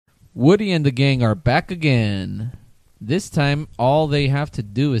Woody and the gang are back again. This time, all they have to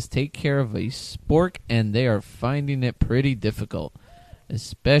do is take care of a spork, and they are finding it pretty difficult,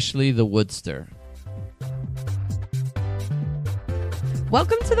 especially the Woodster.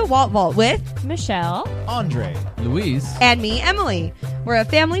 Welcome to the Walt Vault with Michelle, Andre, Luis, and me, Emily. We're a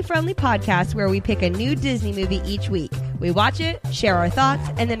family-friendly podcast where we pick a new Disney movie each week. We watch it, share our thoughts,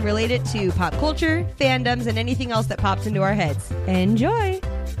 and then relate it to pop culture, fandoms, and anything else that pops into our heads. Enjoy!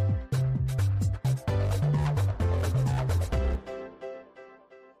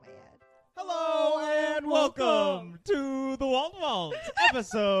 hello and welcome to the Walt Vault,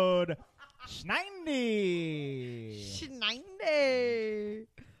 episode 90. Schneindy!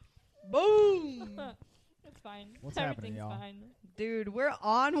 Boom! it's fine. What's happening, Everything's y'all? fine. Dude, we're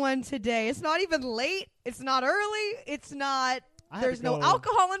on one today. It's not even late. It's not early. It's not... There's no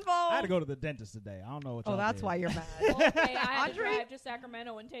alcohol involved. I had to go to the dentist today. I don't know what y'all that's did. why you're mad. Well, okay, I had to Andre? drive to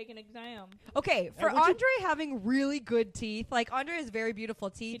Sacramento and take an exam. Okay, for would you- Andre having really good teeth, like Andre has very beautiful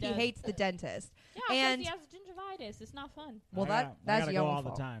teeth. He does. hates the dentist. Yeah, And- because he has gingivitis. It's not fun. Well, I that's gotta your go own all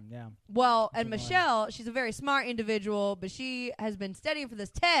fault. the time. Yeah. Well, and annoying. Michelle, she's a very smart individual, but she has been studying for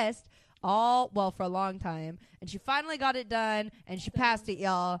this test for a long time, and she finally got it done, and she passed it,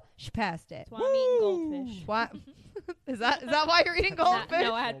 y'all. She passed it. That's why I'm eating goldfish. What? Is that why you're eating goldfish?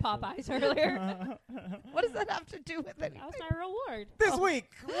 No, I had Popeyes earlier. What does that have to do with anything? That was my reward. This week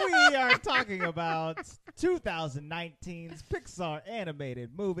we are talking about 2019's Pixar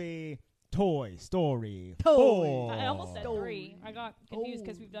animated movie Toy Story Toy. 4. I almost said Oh. 3. I got confused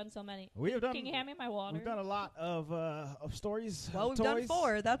because we've done so many. We have done. Can you hand me my water? We've done a lot of stories. Well, of we've done toys.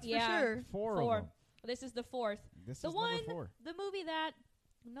 4, that's Yeah. for sure. Four. Four. Of them. This is the 4th. This The is one, number 4. the movie that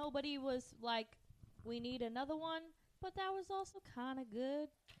nobody was like, we need another one, but that was also kind of good.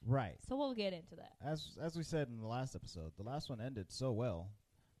 Right. So we'll get into that. As we said in the last episode, the last one ended so well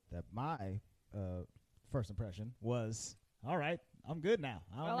that my first impression was, all right, I'm good now.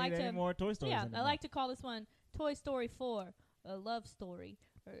 I don't need any more Toy Stories Yeah, anymore. I like to call this one Toy Story 4, a love story,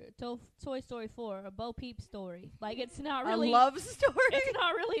 or Toy Story 4, a Bo Peep story. Like, it's not really A love story. it's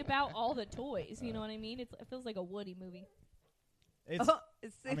not really about all the toys. You know what I mean? It feels like a Woody movie. It's,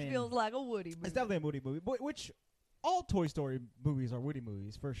 It I mean, feels like a Woody movie. it's definitely a Woody movie, which all Toy Story movies are Woody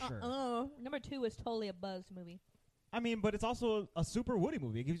movies for sure. Number 2 is totally a Buzz movie. I mean, but it's also a super Woody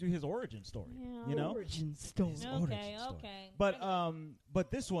movie. It gives you his origin story. Yeah. You know? Origin story. His origin story. Okay.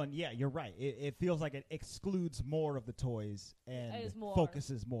 But this one, yeah, you're right. It feels like it excludes more of the toys and It is more.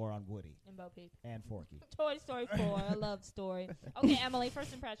 focuses more on Woody And Bo Peep. and Forky. Toy Story 4, a love story. Okay, Emily,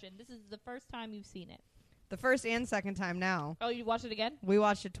 first impression. This is the first time you've seen it. The first and second time now. Oh, you watched it again? We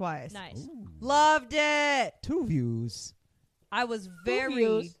watched it twice. Nice. Loved it. 2 views. I was very...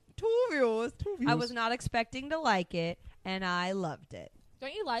 views. 2 views. 2 views. I was not expecting to like it, and I loved it.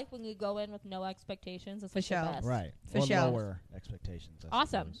 Don't you like when you go in with no expectations? It's For like sure. the best. Right. For or sure. lower expectations. I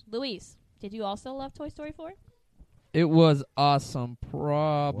Awesome. suppose. Luis, did you also love Toy Story 4? It was awesome.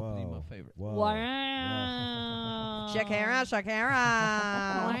 Probably Whoa. my favorite. Whoa. Wow. Shakira, Shakira.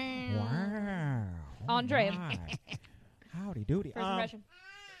 Wow. Andre. My. Howdy doody. First impression.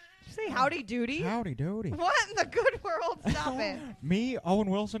 Did you say howdy doody? Howdy doody. What in the good world? Stop it. Me, Owen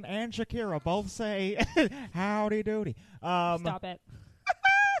Wilson, and Shakira both say howdy doody. Stop it.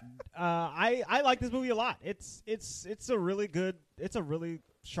 I like this movie a lot. It's a really good. It's a really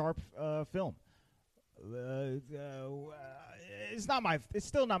sharp film. It's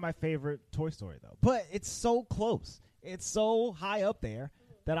still not my favorite Toy Story though. But it's so close. It's so high up there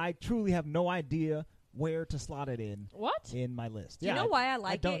that I truly have no idea where to slot it What? in my list. Do you know why I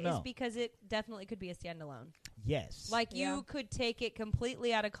like don't it? know. Is because it definitely could be a standalone. Yes. Like Yeah. you could take it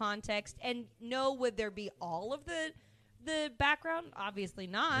completely out of context and know would there be all of the background? Obviously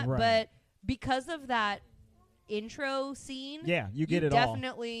not, Right. but because of that intro scene, yeah, you get it all.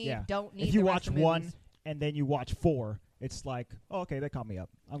 definitely Yeah. don't need If you the watch rest of one movies. and then you watch 4, it's like, oh, okay, that caught me up.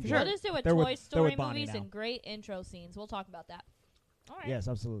 I'm Sure. What good. is it with They're with- Toy they're Story with Bonnie movies now. and great intro scenes? We'll talk about that. All right. Yes,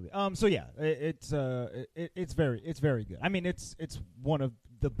 absolutely. So yeah, it's very good. I mean, it's one of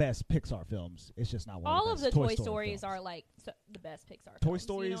the best Pixar films. It's just not one All of of the the best Toy Story Stories films. are like the best Pixar Toy films.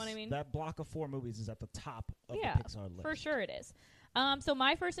 Stories. You know what I mean? That block of 4 movies is at the top of Yeah, the Pixar list. For sure it is. So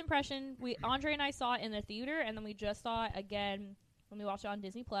my first impression, Andre and I saw it in the theater, and then we just saw it again when we watched it on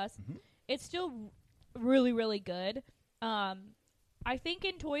Disney Plus. Mhm. It's still really, really good. I think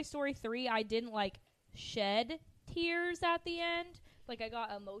in Toy Story 3, I didn't like shed tears at the end. Like I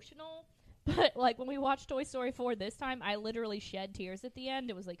got emotional, but like when we watched Toy Story 4 this time, I literally shed tears at the end.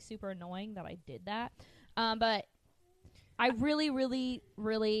 It was like super annoying that I did that. But I really, really,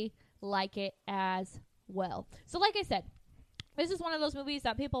 really like it as well. So like I said, This is one of those movies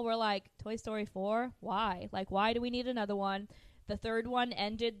that people were like, Toy Story 4? Why? Like, why do we need another one? The third one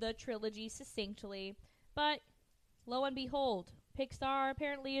ended the trilogy succinctly. But, lo and behold, Pixar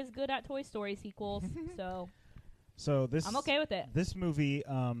apparently is good at Toy Story sequels. So this I'm okay with it. This movie,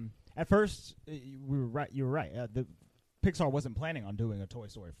 at first, you were right. The Pixar wasn't planning on doing a Toy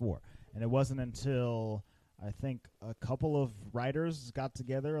Story 4. And it wasn't until, I think, a couple of writers got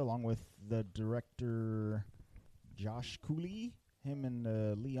together along with the director Josh Cooley, him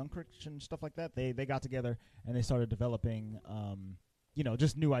and Lee Unkrich and stuff like that. They got together and they started developing,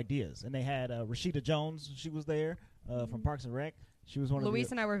 just new ideas. And they had Rashida Jones. She was there from Parks and Rec. She was one Luis of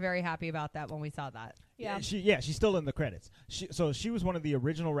the, and I were very happy about that when we saw that. Yeah. She's still in the credits. So she was one of the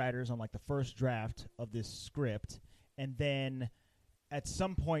original writers on like the first draft of this script, and then at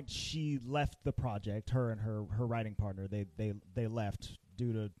some point she left the project. Her and her writing partner they left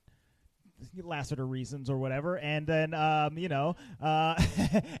due to Lasseter reasons or whatever, and then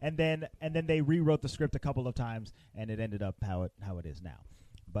and then they rewrote the script a couple of times, and it ended up how it is now.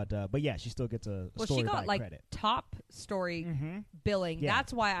 But yeah, she still gets a story she got by like credit. top story billing. Yeah.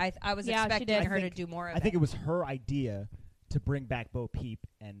 That's why I was Yeah, she expecting did. her I to think- do more of I think it was her idea to bring back Bo Peep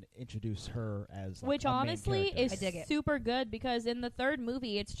and introduce her as like, Which a main honestly character. is I dig it. super good because in the third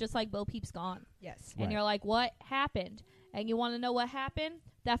movie, it's just like Bo Peep's gone. Yes. Right. And you're like, what happened? And you want to know what happened?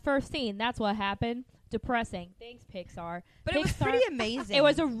 That first scene, that's what happened. Depressing. Thanks, Pixar. But it was Pixar- pretty amazing. It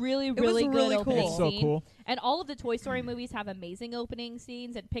was a really, really good really opening cool. It's so scene. cool. And all of the Toy Story movies have amazing opening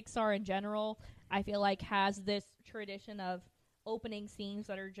scenes, and Pixar in general, I feel like, has this tradition of opening scenes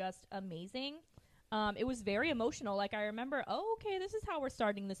that are just amazing. It was very emotional. Like, I remember, okay, this is how we're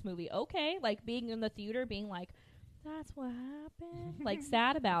starting this movie. Okay. Like, being in the theater, being like, that's what happened. Like,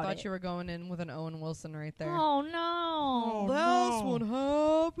 sad about thought it. you were going in with an Owen Wilson right there. Oh, no. That's no. what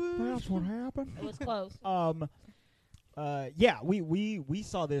happened. That's what happened. It was close. We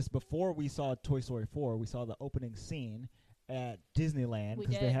saw this before we saw Toy Story 4. We saw the opening scene at Disneyland We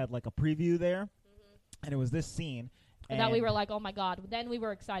because they did. had like a preview there, and it was this scene. And that we were like, oh, my God. Then we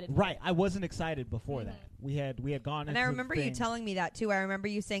were excited. Right, I wasn't excited before Mhm. that. We had gone. And into I the remember you thing- telling me that too. I remember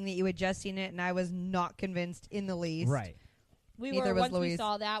you saying that you had just seen it, and I was not convinced in the least. Right. We Neither were, was once we Louise.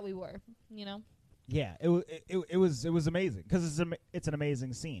 saw that, we were, you know. Yeah, it was amazing because it's an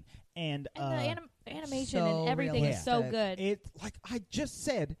amazing scene, and And the animation so and everything is so realistic. good. it like I just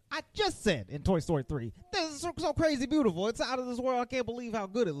said in Toy Story 3, this is so crazy beautiful. It's out of this world. I can't believe how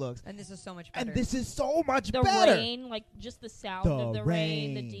good it looks, And this is so much better. and this is so much The better. rain, like just the sound The of the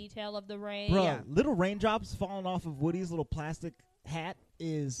rain, the rain. detail of the rain. Bro, Yeah. little raindrops falling off of Woody's little plastic hat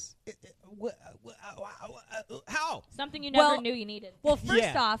is how? Something you never Well- knew you needed. Well, first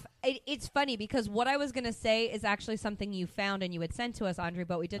Yeah. off, it's funny because what I was going to say is actually something you found and you had sent to us, Andre,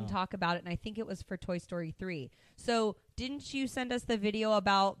 but we didn't Oh. talk about it, and I think it was for Toy Story 3. So didn't you send us the video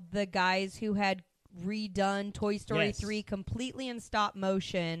about the guys who had redone Toy Story Yes. 3 completely in stop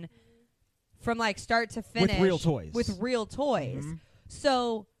motion from like start to finish? With real toys. With real toys. Mhm.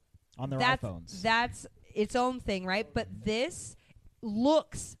 So On their that's, iPhones. That's its own thing, right? But this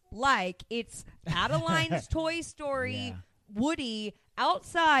looks like it's Adeline's Toy Story Yeah. Woody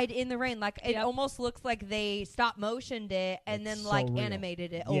outside in the rain. Like it Yep. almost looks like they stop motioned it and It's then so like real.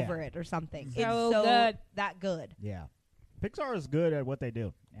 animated it Yeah. over it or something. So It's so good. that good. Yeah, Pixar is good at what they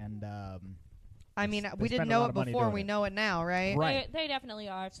do, and I mean, They we spend didn't a know lot it of money before. doing We it. know it now, right? Right. They definitely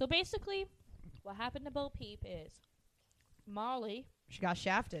are. So basically, what happened to Bo Peep is Molly, She got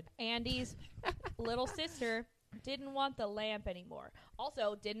shafted. Andy's little sister, didn't want the lamp anymore.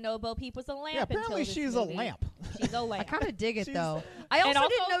 Also, didn't know Bo Peep was a lamp. yeah, apparently until this she's movie. a lamp. She's a I lamp. kind of dig it She's- though. I And also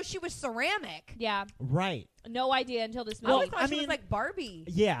didn't also- know she was ceramic. Yeah, Right. no idea until this I movie. always thought I she was mean- like Barbie.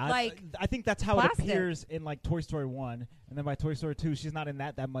 Yeah, Like, I think that's how plastic. it appears in like Toy Story 1, and then by Toy Story 2, she's not in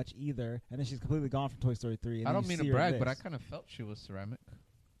that much either, and then she's completely gone from Toy Story 3. And I then don't you mean see to her in brag, but I this. kind of felt she was ceramic.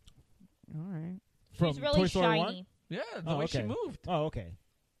 All right. From She's really Toy Story 1? shiny. Yeah, the Oh, way she okay. moved. Oh, okay.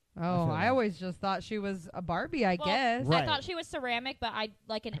 Oh, feel I that. always just thought she was a Barbie. I Well, guess. Right. I thought she was ceramic, but I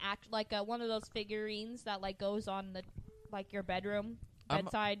like an act like one of those figurines that like goes on the like your bedroom I'm-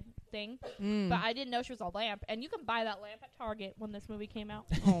 bedside thing. Mm. But I didn't know she was a lamp, and you can buy that lamp at Target when this movie came out.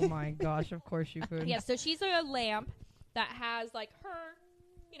 Oh my gosh! Of course you could. Yeah, so she's a lamp that has like her,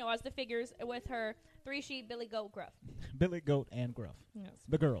 you know, as the figures with her 3 sheep, Billy Goat, Gruff. Billy Goat and Gruff. Yes.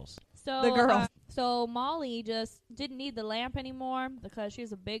 The girls. So The girl. so Molly just didn't need the lamp anymore because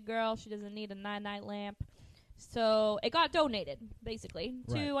she's a big girl. She doesn't need a night lamp. So it got donated basically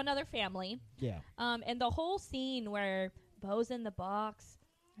to Right. another family. Yeah. And the whole scene where Bo's in the box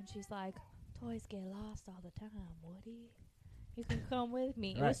and she's like, "Toys get lost all the time, Woody. You can come with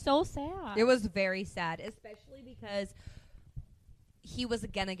me." It Right. was so sad. It was very sad, especially because he was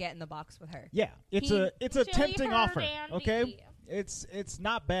gonna get in the box with her. Yeah, it's He a really tempting hurt offer. Andy. Okay, it's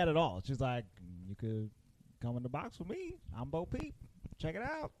not bad at all. She's like, you could come in the box with me. I'm Bo Peep. Check it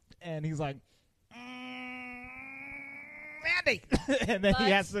out. And he's like, Andy, and then he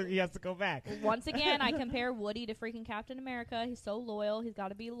But- has to go back. Once again, I compare Woody to freaking Captain America. He's so loyal. He's got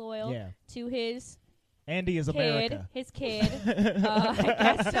to be loyal Yeah, to his Andy is kid. America. His kid. I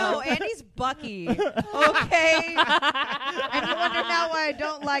guess No, so. Andy's Bucky. Okay. And you wonder now why I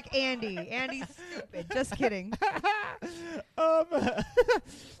don't like Andy. Andy's stupid. Just kidding.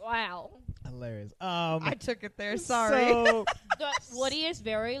 Wow. Hilarious. I took it there. Sorry. So, But Woody is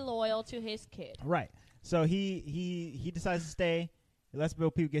very loyal to his kid. right. So he decides to stay. He lets Bill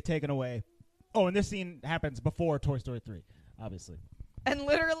Peep get taken away. Oh, and this scene happens before Toy Story 3, obviously. And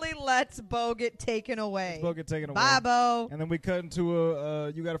literally lets Bo get taken away. Bo get taken away. Bye, Bo. And then we cut into a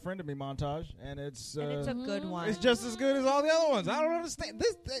 "You Got a Friend in Me" montage, and it's And it's a good one. it's just as good as all the other ones. I don't understand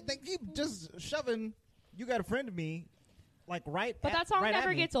this. They keep just shoving "You Got a Friend in Me" like right. But at, that song right at never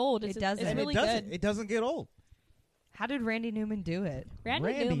me. gets old. It It's, doesn't. It's And really it doesn't. good. It doesn't get old. How did Randy Newman do it?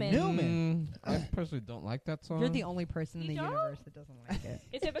 Randy Newman. I personally don't like that song. You're the only person in You the don't? universe that doesn't like it.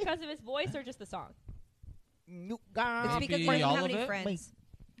 Is it because of his voice or just the song? You It's got Maybe because he doesn't all have of any it? friends.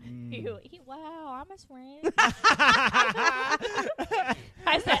 Wow, I'm his friend.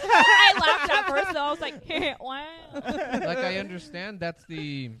 I laughed at first, though. I was like, wow. Like, I understand that's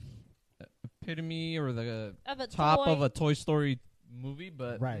the epitome or the Of a top toy. of a Toy Story movie,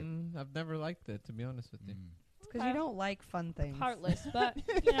 but Right. I've never liked it, to be honest with you. Because you don't like fun things. Heartless, but,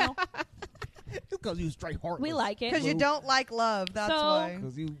 you know, because you straight heartless. we like it. Because you don't like love. That's So- why.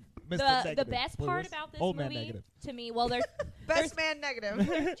 Because you The best part about this Old man movie, negative. to me, well, there's Best man negative.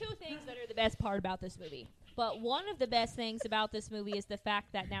 there's two things that are the best part about this movie. But one of the best things about this movie is the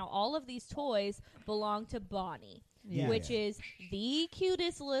fact that now all of these toys belong to Bonnie, Yeah. which is the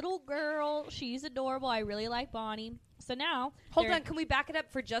cutest little girl. She's adorable. I really like Bonnie. So now, Hold they're- on, can we back it up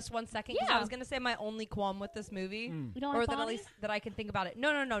for just 1 second? 'Cause Yeah. I was going to say my only qualm with this movie. Mm. You don't Or like that at Bonnie? least that I can think about it.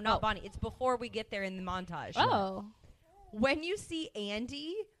 No, not Bonnie. It's before we get there in the montage. Oh. When you see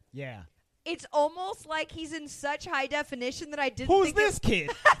Andy, Yeah. it's almost like he's in such high definition that I didn't Who's think this kid?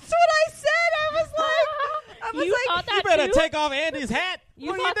 That's what I said. I was like, You thought You that better too? take off Andy's hat. You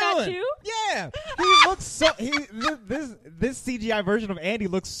what thought are you that doing? too? Yeah. He looks so. This CGI version of Andy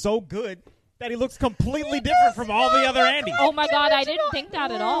looks so good that he looks completely different from all the other Andys. Oh my God, I didn't think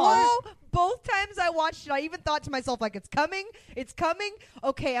that at all. Oh, both times I watched it, I even thought to myself, like, it's coming.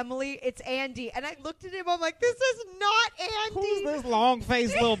 Okay, Emily, it's Andy. And I looked at him, I'm like, this is not Andy. Who's this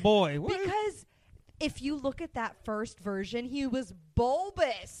long-faced little boy? What is- Because if you look at that first version, he was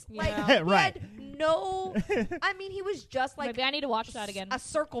bulbous. Yeah. Like, he Right. had no, I mean, he was just like Maybe I need to watch that again. a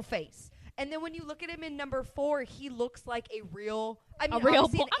circle face. And then when you look at him in number 4, he looks like a real, I mean, A real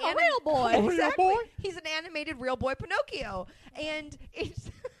obviously boy. an I'm a real boy. A real Exactly. boy? He's an animated real boy Pinocchio. And it's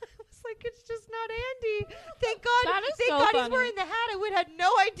it's like it's just not Andy. Thank God. That is Thank so God he's funny. wearing the hat. I would have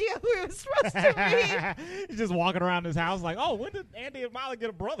no idea who he was supposed to be. He's just walking around his house like, oh, when did Andy and Molly get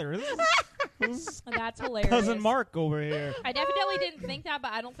a brother? This is That's hilarious. cousin Mark over here. I definitely didn't think that,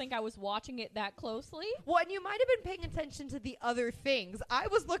 but I don't think I was watching it that closely. Well, and you might have been paying attention to the other things. I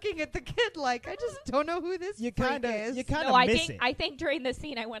was looking at the kid like, I just don't know who this You freak kind of, is. you kind of No, I miss think it. during the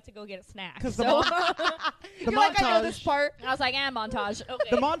scene I went to go get a snack. 'Cause So the You're like, I know this montage- part. I was like, montage. Okay.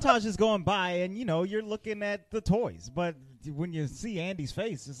 The montage is going by, and you're looking at the toys, but when you see Andy's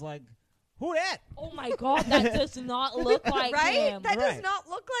face, it's like, who that? Oh my God, that does not look like Right? him. That does Right. not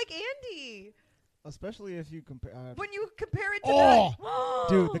look like Andy. Especially if you compare. When you compare it to Oh,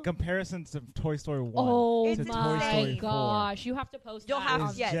 dude, the comparisons of Toy Story 1 Oh It's to Toy my Story 4. gosh, you have to post You'll that. have on-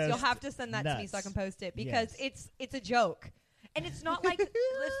 It's you'll just have to send that to me so I nuts. can post it because Yes. it's a joke. And it's not like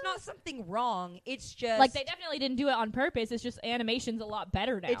it's not something wrong. It's just Like they definitely didn't do it on purpose. It's just animation's a lot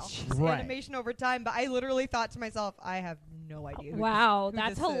better now. it's just Right. animation over time. But I literally thought to myself, I have no idea. Wow, who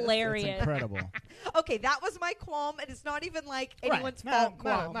that's this is. It's hilarious. incredible. Okay, that was my qualm, and it's not even like anyone's Right. fault.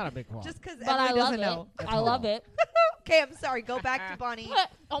 Not, qualm. not a big qualm. Just because But I Emily love doesn't it. know. I love it. Okay, I'm sorry. Go back to Bonnie.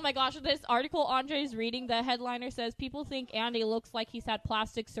 Oh my gosh, this article Andre's reading, the headliner says people think Andy looks like he's had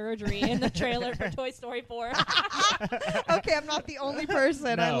plastic surgery in the trailer for Toy Story 4. Okay, I'm not the only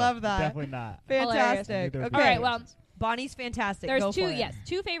person. I No, love that. Definitely not. Fantastic. Hilarious. Okay. All right, well, Bonnie's fantastic. there's Go two, for it.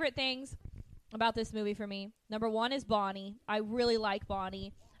 two favorite things about this movie for me. Number one is Bonnie. I really like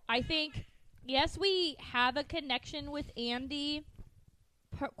Bonnie. I think, yes, we have a connection with Andy,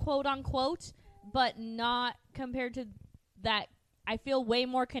 quote unquote, but not compared to that. I feel way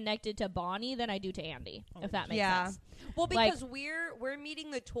more connected to Bonnie than I do to Andy, if that makes sense. Well, Like- because we're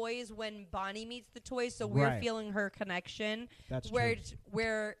meeting the toys when Bonnie meets the toys, so we're Right. feeling her connection. That's where true.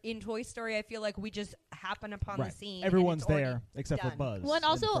 where in Toy Story, I feel like we just happen upon the Right. scene. Everyone's and it's already there except for done. Buzz. Well, and in the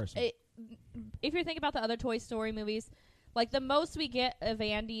also, first one. if you think about the other Toy Story movies, like the most we get of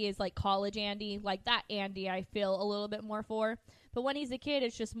Andy is like college Andy. Like that Andy, I feel a little bit more for. But when he's a kid,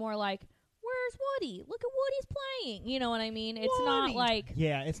 it's just more like, where's Woody? Look at what he's playing. You know what I mean? It's not Woody. like,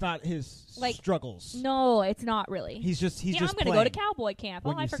 Yeah, it's not his like- struggles. no, it's not really. He's just I'm just going to go playing. to cowboy camp.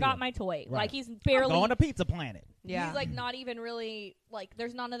 when Oh, I you see forgot him. my toy. Right. Like he's I'm barely. going to Pizza Planet. Yeah. He's like not even really like.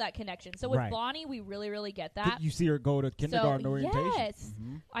 There's none of that connection. So with Right. Bonnie, we really, really get that. You see her go to kindergarten so, orientation. Yes,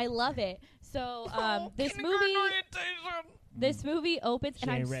 Mhm. I love it. So Oh, this movie. This movie opens, and She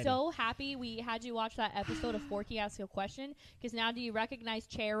I'm ain't ready. so happy we had you watch that episode of Forky Ask a Question, because now do you recognize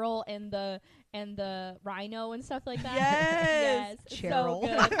Cheryl and the rhino and stuff like that? Yes. So Cheryl.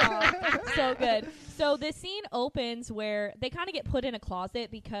 good. So good. So this scene opens where they kind of get put in a closet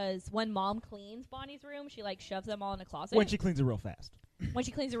because when Mom cleans Bonnie's room, she like shoves them all in a closet When she cleans it real fast. when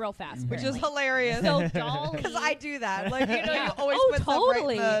she cleans it real fast, which is apparently. hilarious. So Dolly, Because I do that. Like, you know, Yeah. you always Oh, put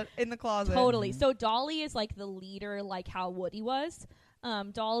totally. stuff right in the closet. Totally. So Dolly is like the leader, like how Woody was.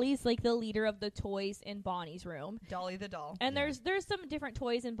 Dolly's like the leader of the toys in Bonnie's room. Dolly the doll. And Yeah. there's some different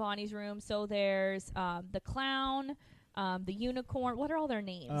toys in Bonnie's room. So there's the clown, the unicorn. What are all their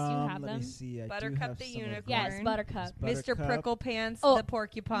names? Do you have let them? me see. I do Buttercup have the some of unicorn. Yes, Corn. Buttercup. Mr. Prickle Pants, Oh, the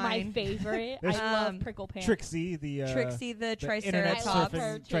porcupine. My favorite. I There's, love Prickle Pants. Trixie, the Trixie the internet I love her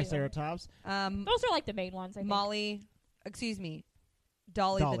surfing too. Triceratops. Those are like the main ones. I think. Molly, excuse me,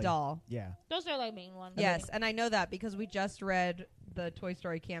 Dolly Dolly. the doll. Yeah. Those are like main ones. Yes, and I know that because we just read the Toy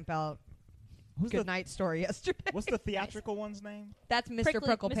Story Camp Out Who's Good Night story yesterday. What's the theatrical one's name? That's Mr. Prickly-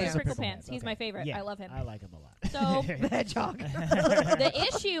 Prickle Mr. Pants. Prickle Prickle Pants. Pants, He's okay. my favorite. Yeah, I love him. I like him a lot. So The hedgehog. the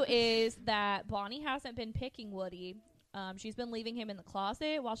issue is that Bonnie hasn't been picking Woody. She's been leaving him in the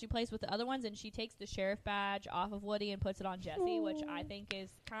closet while she plays with the other ones, and she takes the sheriff badge off of Woody and puts it on Jessie, which I think is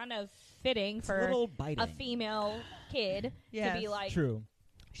kind of fitting It's a for little biting. a female kid to Yes. be like, True.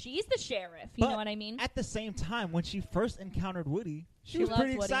 she's the sheriff. You But know what I mean? At the same time, when she first encountered Woody, she was loves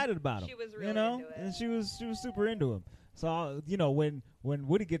pretty Woody. excited about him. She was you really know, into it. and she was super into him. So you know, when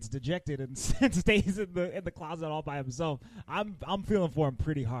Woody gets dejected and stays in the closet all by himself, I'm feeling for him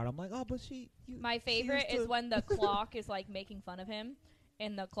pretty hard. I'm like, oh, but My favorite is when the clock is like making fun of him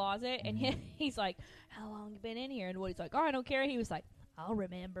in the closet, and he's like, "How long you been in here?" And Woody's like, "Oh, I don't care." And he was like, "I'll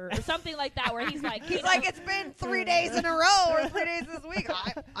remember," or something like that, where he's like, He's you like, know, it's been 3 days in a row or 3 days this week.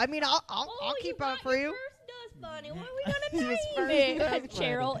 I mean, I'll "Oh, keep got up for your you. First dust bunny. When are we gonna His name first it? dust bunny.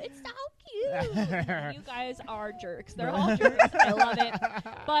 Cheryl, it's so cute. You guys are jerks. They're all jerks. I love it.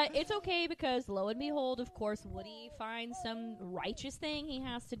 But it's okay because lo and behold, of course, Woody finds some righteous thing he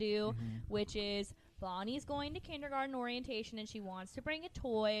has to do, which is Bonnie's going to kindergarten orientation and she wants to bring a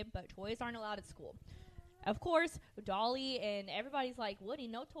toy, but toys aren't allowed at school. Of course, Dolly and everybody's like, Woody,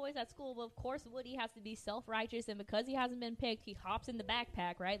 no toys at school. But of course, Woody has to be self-righteous, and because he hasn't been picked, he hops in the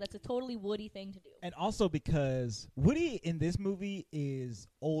backpack, right? That's a totally Woody thing to do. And also because Woody in this movie is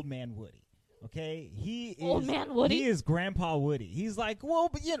old man Woody. Okay, he is Old man Woody? He is Grandpa Woody. He's like, well,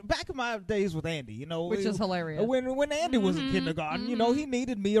 but you know, back in my days with Andy, you know, Which is hilarious. When Andy was in kindergarten, you know, he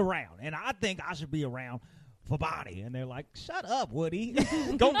needed me around, and I think I should be around for Bonnie. And they're like, shut up, Woody,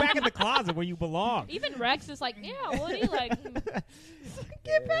 go back in the closet where you belong. Even Rex is like, yeah, Woody, like,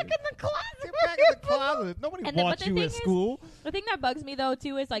 Get back in the closet. Get back in the closet. Nobody And then- wants but the you thing at is- school. the thing that bugs me though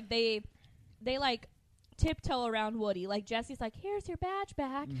too is like they like tiptoe around Woody. Like Jesse's like, here's your badge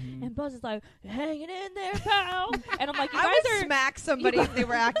back, and Buzz is like, hanging in there, pal. And I'm like, you I guys would are. smack somebody if they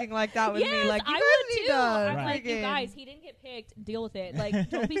were acting like that with Yes, me. Like, you I guys would need too. to I'm Right. like, you friggin- guys, he didn't get picked. Deal with it. Like,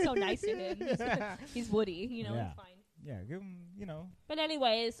 don't be so nice to him. He's Woody. You know, Yeah. it's fine. Yeah, give him, you know. But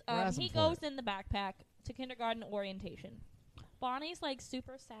anyways, Harass him he for goes it. in the backpack to kindergarten orientation. Bonnie's like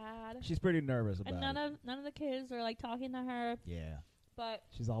super sad, She's pretty nervous about and it. none of the kids are like talking to her. Yeah, But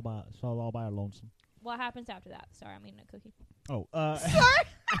she's all by her lonesome. what happens after that? Sorry, I'm eating a cookie. Oh,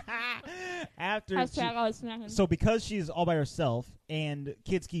 after Hashtag I was smacking. so because she's all by herself and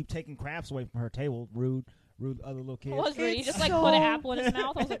kids keep taking crafts away from her table, rude other little kids. What was it? He It's just like so- put an apple in his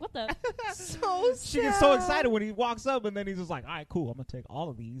mouth. I was like, what the? So She gets so excited when he walks up, and then he's just like, all right, cool, I'm going to take all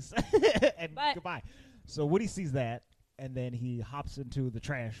of these, and But- goodbye. So Woody sees that, and then he hops into the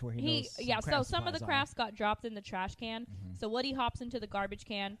trash where he knows So some of the crafts got dropped in the trash can. So Woody hops into the garbage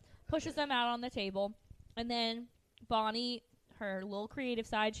can, pushes them out on the table, and then Bonnie, her little creative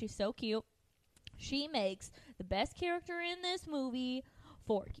side, she's so cute. She makes the best character in this movie,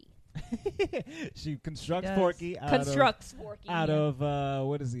 Forky. She constructs does. Forky Constructs Forky. out of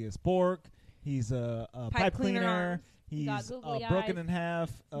what is he? A spork. He's a pipe cleaner cleaner. arms. He's Got googly broken eyes, in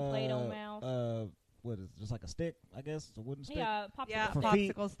half. Play-Doh mouth. What is it? Just like a stick? I guess it's a wooden stick Yeah, popsicle Yeah, For stick.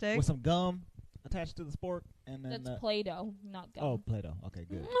 feet, popsicle stick. with some gum attached to the spork, and then That's Play-Doh, not gum. oh, Play-Doh. Okay,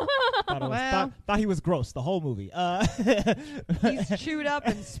 good. thought, Well. thought he was gross the whole movie. He's chewed up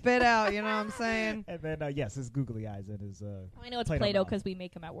and spit out. You know what I'm saying? And then yes, his googly eyes and his I know it's Play-Doh Play-Doh mouth. because we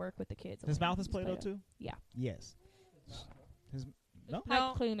make him at work with the kids. his mouth is It's Play-Doh too. Yeah. Yes. His no, Pipe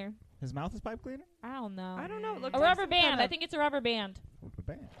No. cleaner. his mouth is pipe cleaner. I don't know. I don't know. It looked A like rubber some band. kind I of- think it's a rubber band. Rubber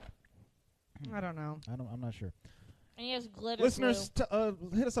band. I don't know. I'm not sure. And he has glitter Listeners,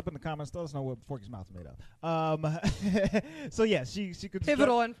 hit us up in the comments. Let us know what Forky's mouth is made of. So yeah, she could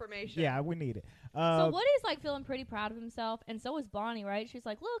Pivotal information. Yeah, we need it. glue. So Woody's like feeling pretty proud of himself, and so is Bonnie, right? She's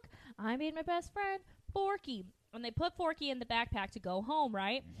like, "Look, I made my best friend Forky," and they put Forky in the backpack to go home,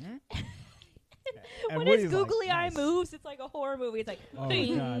 right? Mhm. And When Woody's his like, googly eye "Nice." moves, it's like a horror movie. It's like, Oh,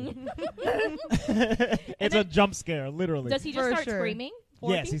 ding. God. And It's a then- jump scare, literally. Does he just For start sure. screaming?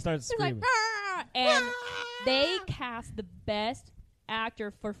 Forky? Yes, he starts He's like, screaming. "Ah!" and they cast the best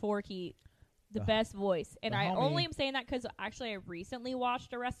actor for Forky, the The- best voice. And the I homie. only am saying that because actually I recently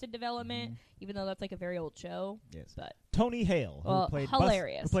watched Arrested Development, even though that's like a very old show. Yes. But Tony Hale, Well, who played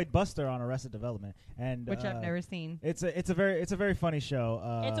hilarious. who played Buster on Arrested Development, and Which I've never seen. It's a very funny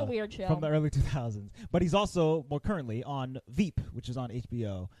show. it's a weird show. from the early 2000s. But he's also more currently on Veep, which is on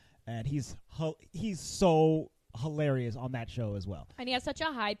HBO, and he's so hilarious on that show as well. And he has such a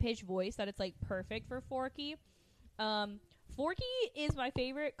high pitched voice that it's like perfect for Forky. Forky is my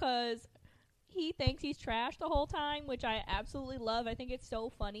favorite because he thinks he's trash the whole time, which I absolutely love. I think it's so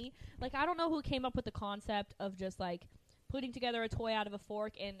funny. Like, I don't know who came up with the concept of just like putting together a toy out of a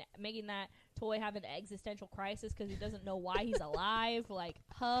fork and making that toy have an existential crisis because he doesn't know why he's alive. Like,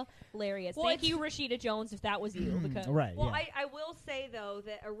 hilarious. Well, Thank you, Rashida Jones, if that was you. Because Right. Well, yeah. I will say though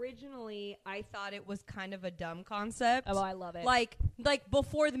that originally I thought it was kind of a dumb concept. Oh, I love it. like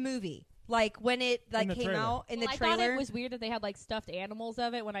before the movie, like when it In the came trailer. out in Well, the I trailer. thought it was weird that they had like stuffed animals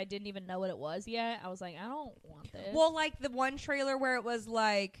of it when I didn't even know what it was yet. I was like, I don't want this. well, like the one trailer where it was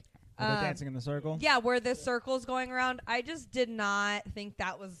like, Were they dancing in the circle? yeah, where the circle's going around. I just did not think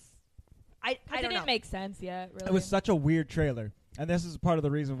that was. I it don't didn't know. make sense yet. Really, It was such a weird trailer, and this is part of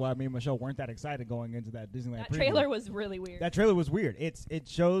the reason why me and Michelle weren't that excited going into that Disneyland that preview. trailer was really weird. That trailer was weird. It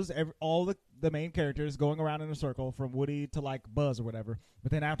shows all the main characters going around in a circle from Woody to like Buzz or whatever.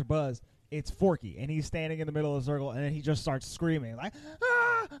 But then after Buzz, it's Forky, and he's standing in the middle of the circle, and then he just starts screaming like,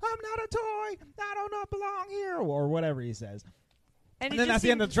 "Ah, I'm not a toy. I do not belong here," or whatever he says. And it then just that's the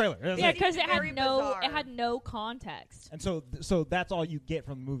end of seemed- the trailer. It's yeah, like- because it very had bizarre. no context. and so that's all you get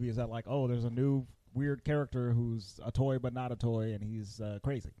from the movie is that like, oh, there's a new weird character who's a toy but not a toy, and he's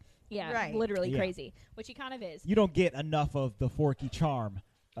crazy. Yeah, Right. literally Yeah. crazy, which he kind of is. You don't get enough of the Forky charm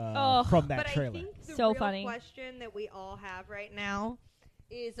Oh. from that But trailer. I think the So real funny. question that we all have right now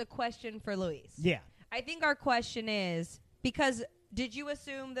is a question for Luis. Yeah. I think our question is because did you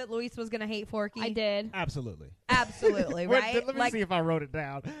assume that Luis was going to hate Forky? I did. Absolutely. Absolutely, Wait, right? let me see if I wrote it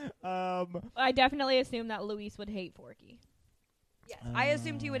down. I definitely assumed that Luis would hate Forky. Yes, I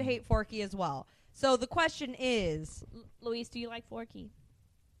assumed he would hate Forky as well. So the question is, Luis, do you like Forky?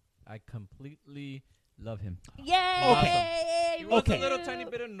 I completely love him. Yay! He was Okay. a little tiny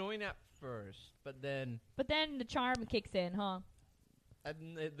bit annoying at first, but then But then the charm kicks in, huh?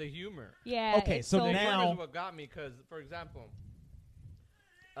 and the humor. Yeah. Okay, it's so The now- humor is what got me because, for example,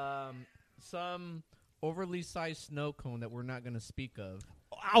 some overly sized snow cone that we're not going to speak of.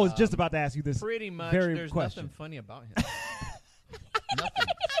 I was just about to ask you this. Pretty much, very there's question. nothing funny about him. Nothing.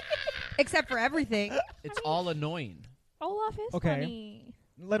 except for everything. It's all annoying. Olaf is Okay. funny.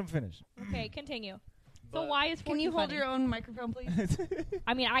 Let him finish. Okay, continue. So But- why is Forky Can you hold funny? your own microphone, please?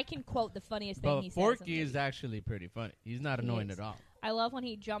 I mean, I can quote the funniest thing But he says. Forky in is the- actually pretty funny. He's not He annoying is. at all. I love when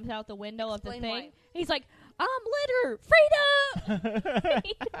he jumps out the window of the Explain thing. why. He's like, "I'm litter, freedom!"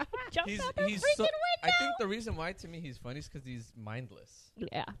 He jumps out the freaking I think the reason why to me he's funny is because he's mindless. window.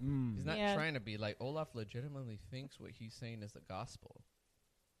 Yeah. He's not Yeah. trying to be like Olaf. Legitimately thinks what he's saying is the gospel.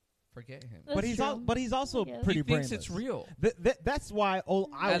 Forget him. That's but he's true. but he's also I guess. pretty He thinks brainless. it's real. That's why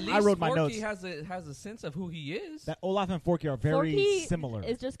At least I wrote my Forky notes has a sense of who he is. that Olaf and Forky are very Forky similar.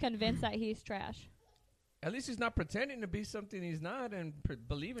 is just convinced that he's trash. At least he's not pretending to be something he's not and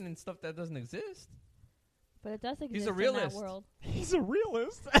believing in stuff that doesn't exist. But it does exist He's a in realist. that world. He's a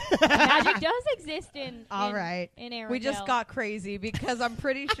realist. Magic does exist in All right. in Arendelle. We just got crazy because I'm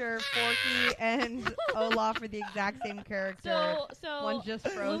pretty sure Forky and Olaf are the exact same character. so One's just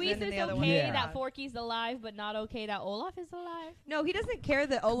frozen Luis and is the other one's okay Yeah. that Forky's alive, but not okay that Olaf is alive. No, he doesn't care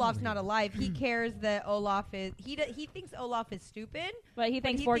that Olaf's not alive. He cares that Olaf is. He thinks Olaf is stupid. But he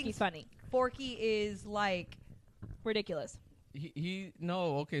thinks he Forky's thinks- funny, Forky is like. ridiculous.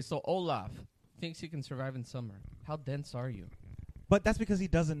 So Olaf thinks he can survive in summer. How dense are you? But that's because he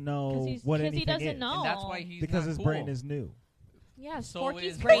doesn't know what because anything he doesn't is. know. And that's why he's Because not his cool. brain is new. Yeah, So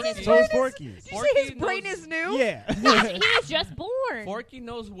Forky's is brain Forky. is So is Did Forky's. you say his Forky brain knows- is new? Yeah. He's just born. Forky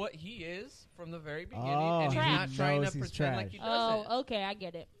knows what he is from the very beginning, Oh, and he's he not trying to knows he's pretend like trash. he doesn't. Oh, okay, I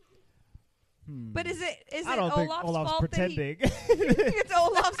get it. But is it I don't think Olaf's Olaf's fault pretending. that he? You think it's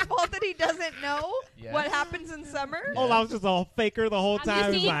Olaf's fault that he doesn't know Yes. what happens in summer? Yes. Olaf's just a faker the whole Have you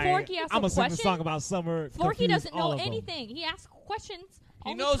time. He's seen like, Forky ask I'm a gonna sing the question? song about summer. Forky confuse doesn't all know of them. anything. He asks questions. He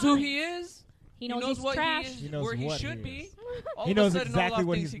all the knows who time. he is. He knows, knows he's what trash. he is, He knows where he what should he be. is. All He of a knows sudden, exactly Olaf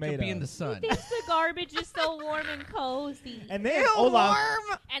what thinks he's he made could be in of. the sun. Thinks the garbage is so warm and cozy. And then Ew, Olaf,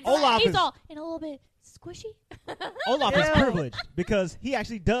 warm. And Olaf he's is- all and a little bit squishy. Olaf is Ew. privileged because he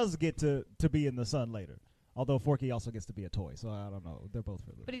actually does get to be in the sun later. Although Forky also gets to be a toy, so I don't know. They're both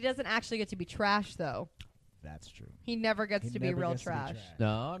privileged. But he doesn't actually get to be trash, though. That's true. He never gets He to be never real gets to be trash.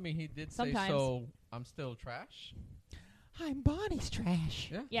 No, I mean he did Sometimes. say so. I'm still trash. I'm Bonnie's trash.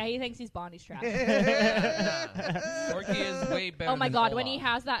 Yeah. Yeah, he thinks he's Bonnie's trash. Forky is way better. Oh my than god, when he Olaf.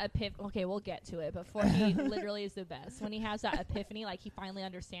 has that epiphany. Okay, we'll get to it, but Forky literally is the best. When he has that epiphany, like he finally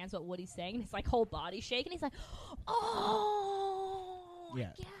understands what Woody's saying, and his like whole body shaking. He's like, oh, Yeah. I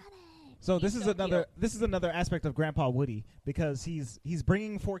get it. So He's this is so another cute. this is another aspect of Grandpa Woody because he's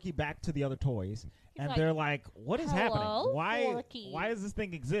bringing Forky back to the other toys, He's and like, they're like, "What is happening? "Hello, Why Forky." does this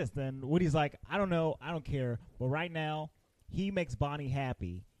thing exist?" And Woody's like, "I don't know, I don't care, but right now he makes Bonnie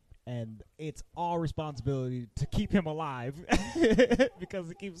happy, and it's our responsibility to keep him alive because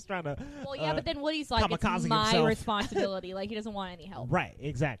he keeps trying to." Well, yeah, but then Woody's like, it's kamikaze my himself. responsibility. Like he doesn't want any help. Right,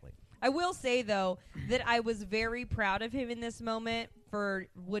 exactly. I will say, though, that I was very proud of him in this moment for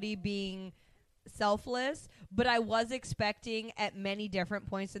Woody being selfless, but I was expecting at many different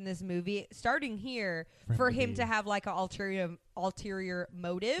points in this movie, starting here, for him to have like an ulterior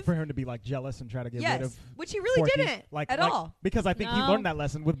motive. For him to be like jealous and try to get rid Yes, of which he really Forky, didn't at all. because I think he No. learned that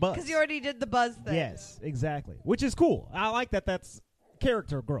lesson with Buzz. Because he already did the Buzz thing. Yes, exactly. Which is cool. I like that. That's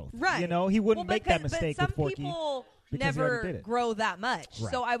character growth. Right. You know, he wouldn't make that because- mistake but with some Forky. people because he already never did it. grow that much. Right.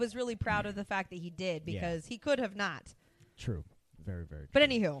 So I was really proud of the fact that he did because he could have not. True. Very, very true. But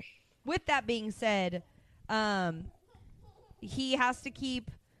anywho, with that being said, he has to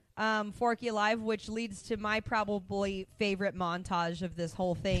keep Forky alive, which leads to my probably favorite montage of this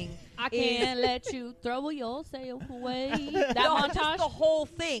whole thing. I can't let you throw yourself away. That No, montage. just the whole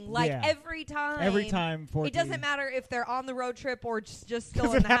thing. Like Yeah. every time. Every time Forky. It doesn't matter if they're on the road trip or just still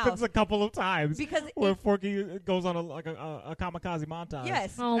Because in it the happens house. a couple of times Because where it- Forky goes on a kamikaze montage.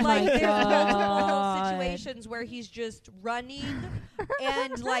 Yes. Oh like my there's multiple God. situations where he's just running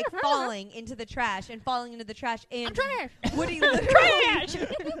and like falling into the trash and falling into the trash and I'm trash. Woody literally Trash.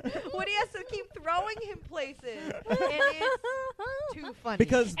 Woody has to keep throwing him places. And it's too funny.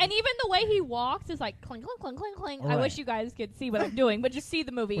 Because And even the way he walks is like clink, clink, clink, clink, clink. I Right. wish you guys could see what I'm doing, but just see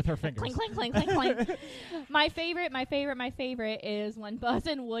the movie. With her fingers. Clink, clink, clink, clink, clink. My favorite is when Buzz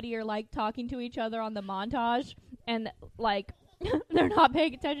and Woody are like talking to each other on the montage, and like they're not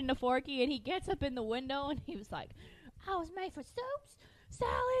paying attention to Forky, and he gets up in the window and he was like, "I was made for soups,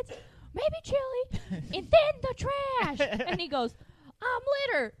 salads, maybe chili, and then the trash." And he goes, "I'm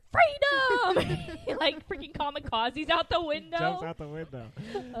litter, freedom!" He like freaking kamikazes out the window. jumps out the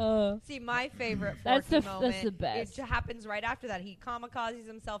window. see my favorite That's Forky the moment. that's the best. It happens right after that. He kamikazes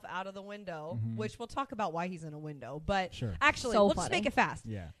himself out of the window, Mhm. which we'll talk about why he's in a window. But Sure. actually, So we'll just funny. make it fast.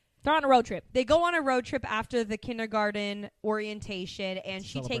 Yeah. They're on a road trip. They go on a road trip after the kindergarten orientation, and It's a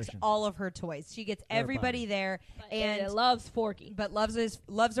she takes celebration. all of her toys. She gets everybody there, And and it loves Forky. but loves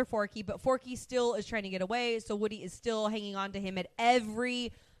her Forky. But Forky still is trying to get away, so Woody is still hanging on to him at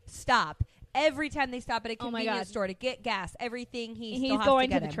every stop. Every time they stop at a Oh my convenience God. store to get gas, everything he He's still has going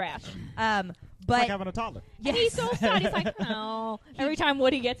to to get the him. trash. It's But like having a toddler. And he's so sad. He's like, oh. Every time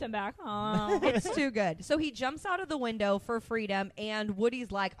Woody gets him back, oh. it's too good. So he jumps out of the window for freedom, and Woody's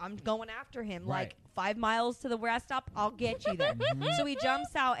like, I'm going after him. Right. Like 5 miles to the rest stop, I'll get you there. So he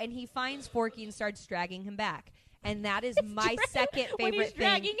jumps out, and he finds Forky and starts dragging him back. And that is my second When favorite he's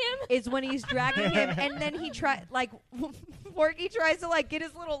dragging thing. him? Is when he's dragging him, and then he Forky tries to like get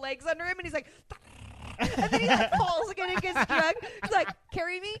his little legs under him, and he's like, And then he like falls again and gets drugged. He's like,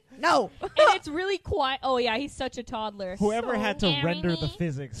 carry me? No. And it's really quiet. Oh yeah, he's such a toddler. Whoever had to Carry render the me?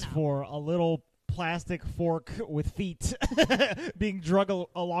 physics No. for a little plastic fork with feet being drugged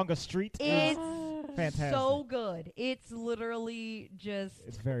along a street is It's fantastic. so good. It's literally just,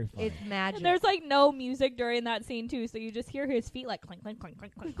 It's very funny. it's magic. And there's like no music during that scene too, so you just hear his feet like clink clink clink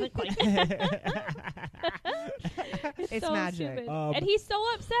clink clink clink clink. It's so magic. stupid. Um, And he's so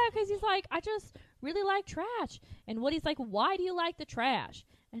upset because he's like, I just really like trash. And Woody's like, why do you like the trash?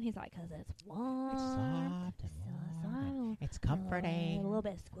 And he's like, because it's warm. soft and so warm. soft, It's a comforting. little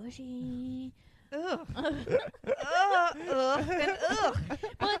bit squishy. Ugh. Ugh, and ugh.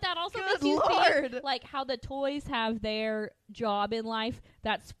 But that also Good makes you Lord. think like how the toys have their job in life.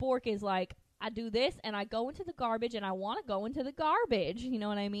 That Spork is like, I do this and I go into the garbage and I want to go into the garbage. You know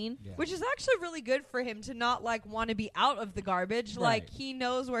what I mean? Yeah. Which is actually really good for him to not like want to be out of the garbage. Right. Like he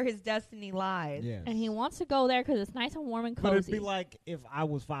knows where his destiny lies. Yes. And he wants to go there because it's nice and warm and But it'd cozy. be like if I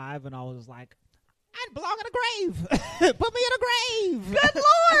was 5 and I was like, I belong in a grave. Put me in a grave. Good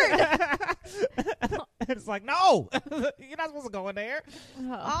Lord! It's like, no, you're not supposed to go in there.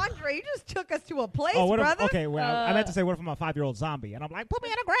 Andre, you just took us to a place, What brother. if, okay, well, I meant to say, what if I'm a 5-year-old zombie? And I'm like, put me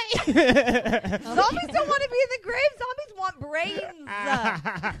in a grave. Zombies don't want to be in the grave. Zombies want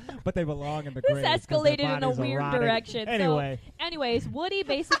brains. But they belong in the This grave. 'cause their escalated in a bodies are weird rotting. direction. So- Anyway, Anyways, Woody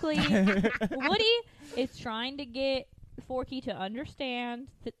basically Woody is trying to get Forky to understand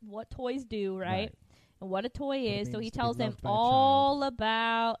what toys do, right? And what a toy What it is. So means he to be tells him loved by a all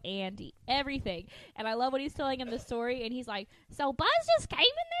about Andy, everything. And I love when he's telling him the story, and he's like, "So Buzz just came in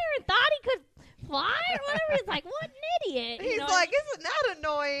there and thought he could fly or whatever." He's like, "What an idiot!" He's You know like, isn't that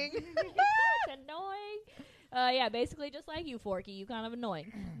annoying? That's annoying. Yeah, basically just like you, Forky. You kind of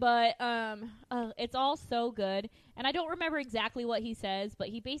annoying. But it's all so good. And I don't remember exactly what he says, but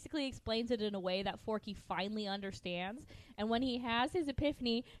he basically explains it in a way that Forky finally understands. And when he has his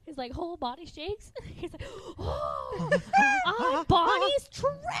epiphany, his like whole body shakes. He's like, "Oh, Bonnie's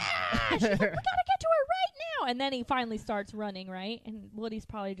trash! He's like, we gotta get to her right now!" And then he finally starts running, right? And Woody's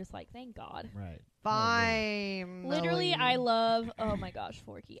probably just like, "Thank God." right. Fine. Literally, I love, oh my gosh,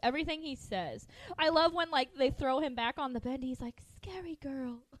 Forky. Everything he says. I love when, like, they throw him back on the bed and he's like, "Scary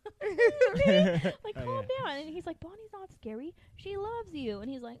girl." Like, Oh, calm yeah. down. And he's like, "Bonnie's not scary. She loves you." And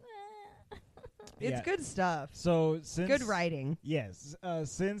he's like, eh. It's Yeah. good stuff. So since Good writing. Yes,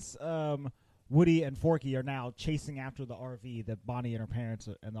 since Woody and Forky are now chasing after the RV that Bonnie and her parents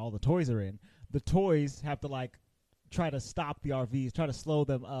and all the toys are in, the toys have to like try to stop the RVs, try to slow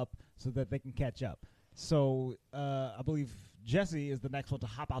them up so that they can catch up. So I believe Jessie is the next one to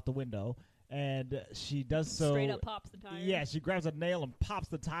hop out the window, and she does so. Straight up pops the tire. Yeah, she grabs a nail and pops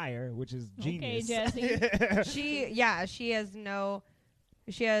the tire, which is genius. Jessie.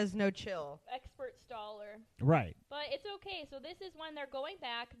 She has no chill. Expert staller. Right. But it's okay. So this is when they're going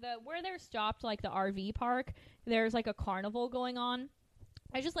back. Where they're stopped, like the RV park, there's like a carnival going on.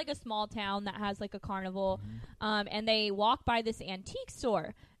 It's just like a small town that has like a carnival. And they walk by this antique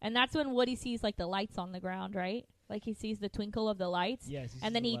store. And that's when Woody sees like the lights on the ground, right? Like he sees the twinkle of the lights. Yes.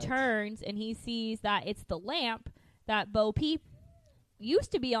 And then the he lights. turns and he sees that it's the lamp that Bo Peep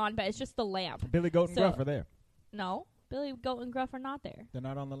used to be on, but it's just the lamp. Billy Goat and So- Gruff are there. No, Billy Goat and Gruff are not there. They're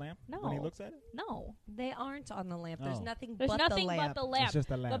not on the lamp when he No. looks at it. No, They aren't on the lamp. There's Oh. nothing there's but nothing the lamp. but the lamp. It's just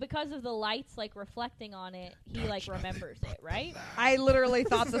a lamp. But because of the lights like reflecting on it, he like remembers it, right? I literally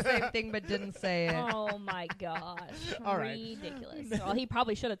thought the same thing but didn't say it. Oh my gosh. All right. Ridiculous. Well, he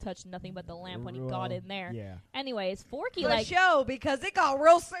probably should have touched nothing but the lamp when he got in there. Yeah. Anyways, Forky The like show, because it got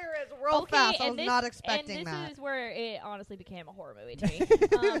real serious real okay, fast. I and was not and expecting this that. is where it honestly became a horror movie to me.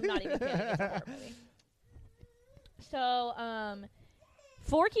 Not even kidding, it's a horror movie. So,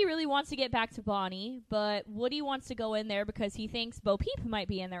 Forky really wants to get back to Bonnie, but Woody wants to go in there because he thinks Bo Peep might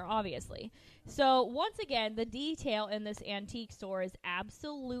be in there, obviously. So, once again, the detail in this antique store is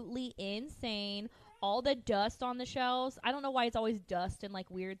absolutely insane. All the dust on the shelves. I don't know why it's always dust and,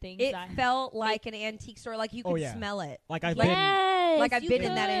 like, weird things. It that felt like an antique store. Like you Oh, could yeah. smell it. Like I've Yes, Like I've you been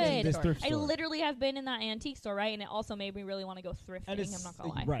in that could. antique this store. thrift I store. literally have been in that antique store, right? And it also made me really want to go thrifting. And I'm not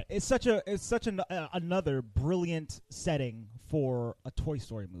gonna lie. right. It's such another brilliant setting for a Toy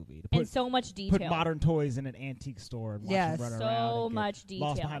Story movie to And put so much detail. put modern toys in an antique store and watch Yes. them run So around and get much detail.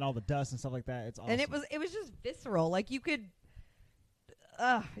 lost behind all the dust and stuff like that. It's awesome. And it was just visceral. Like you could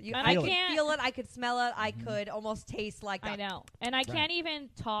And I I could can't- feel it, I could smell it, I could almost taste like I that. know. And I Right. can't even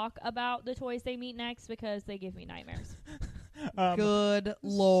talk about the toys they meet next because they give me nightmares. Good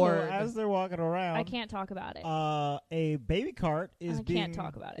Lord. So as they're walking around, I can't talk about it. a baby cart is I being can't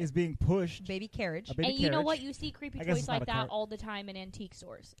talk about it. is being pushed. Baby carriage. A baby And you know carriage. what? You see creepy I guess toys it's not like a that cart. all the time in antique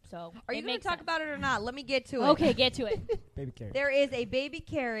stores. So Are you it going makes to talk sense. about it or not? Let me get to it. Okay, get to it. Baby carriage. There is a baby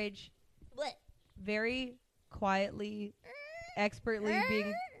carriage very quietly, expertly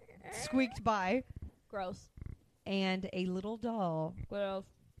being squeaked by, Gross. and a little doll. Gross.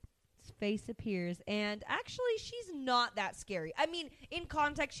 Face appears, and actually she's not that scary. I mean, in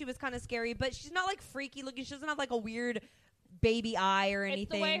context she was kind of scary, but she's not like freaky looking. She doesn't have like a weird baby eye or anything.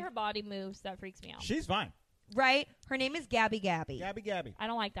 It's the way her body moves that freaks me out. She's fine. Right? Her name is Gabby. Gabby. I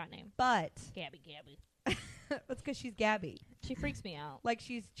don't like that name. But Gabby. that's because she's Gabby. She freaks me out. Like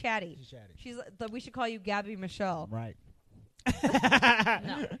she's chatty. She's chatty. She's we should call you Gabby Michelle. Right.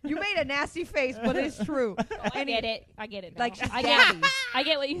 No. You made a nasty face, but it's true. I get it. I get it now. Like she's I get Gabby. I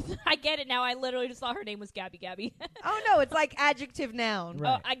get what you. I get it now. I literally just saw her name was Gabby. Oh no, it's like adjective noun.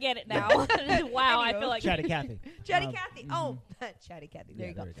 Right. Oh, I get it now. Wow, I feel like Chatty Cathy. Chatty Um, Cathy. mhm. Oh, Chatty Cathy. There Yeah,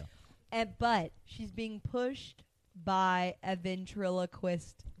 you go. There you go. And but she's being pushed by a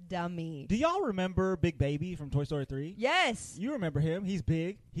ventriloquist dummy. Do y'all remember Big Baby from Toy Story 3? Yes. You remember him? He's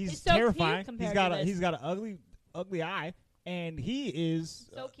big. He's He's so cute terrifying. compared to this. He's got an ugly eye, and he is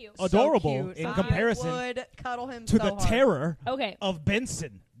so cute. adorable So cute. in I comparison would cuddle him to so the hard. terror Okay, of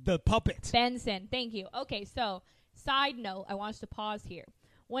Benson, the puppet. Benson. Thank you. Okay, so side note, I want us to pause here.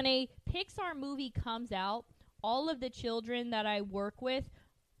 When a Pixar movie comes out, all of the children that I work with,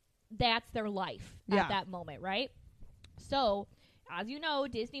 that's their life Yeah. at that moment, right? So, as you know,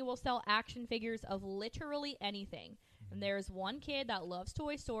 Disney will sell action figures of literally anything. And there's one kid that loves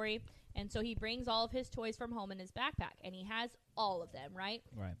Toy Story, and so he brings all of his toys from home in his backpack, and he has all of them, right?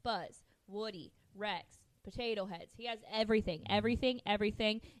 Right. Buzz, Woody, Rex, Potato Heads. He has everything,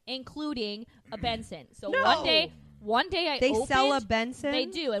 including a Benson. So No. one day I They opened, sell a Benson? They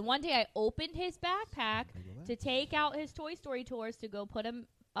do, and one day I opened his backpack to take out his Toy Story toys to go put him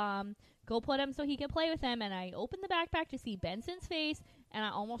so he could play with them, and I opened the backpack to see Benson's face, and I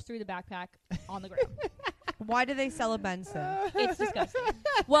almost threw the backpack on the ground. Why do they sell a Benson? It's disgusting.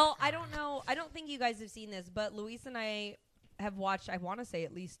 Well, I don't know. I don't think you guys have seen this, but Luis and I have watched, I want to say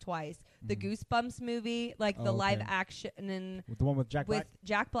at least twice, the Goosebumps movie, like the Oh, okay. live action and With the one with Jack with Black?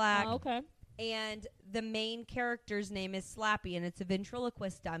 Jack Black. Oh, okay. And the main character's name is Slappy, and it's a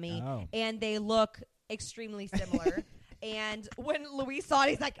ventriloquist dummy. Oh. And they look extremely similar. And when Luis saw it,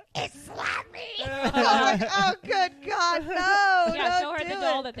 he's like, "It's Slappy!" I'm like, "Oh, good God, no! Yeah, don't show her do the it."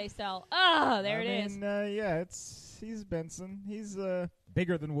 doll that they sell. Oh, there I it is. mean, yeah, he's Benson. He's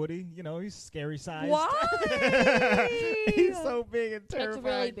bigger than Woody. You know, he's scary sized. Why? He's so big and terrifying.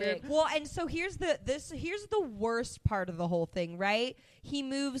 really man. big. Well, and so here's the worst part of the whole thing, right? He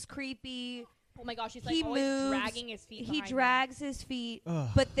moves creepy. Oh my gosh, he's like He always moves. dragging his feet. He behind him. drags his feet, Ugh.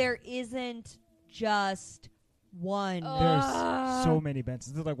 but there isn't just one. There's so many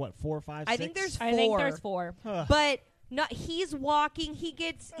Bensons. There's like what, 4 or 5, I 6? think there's I think there's 4. 4. Ugh. But not. He's walking. He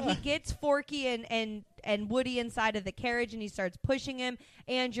gets Forky and Woody inside of the carriage, and he starts pushing him.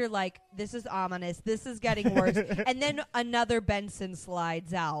 And you're like, this is ominous. This is getting worse. And then another Benson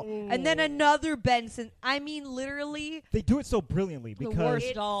slides out, and then another Benson. I mean, literally. They do it so brilliantly The because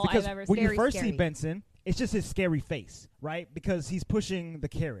worst doll because I've ever when seen. you Very first scary. see Benson, it's just his scary face, right? Because he's pushing the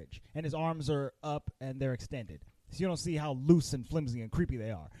carriage and his arms are up and they're extended. So you don't see how loose and flimsy and creepy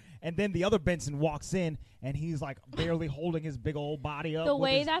they are. And then the other Benson walks in and he's like barely holding his big old body up. The with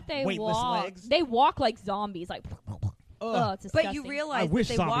way his that they weightless walk, legs. they walk like zombies. Like, Ugh. it's disgusting. But you I realize that wish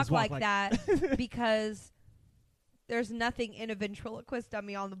they zombies walk walk like like- that because there's nothing in a ventriloquist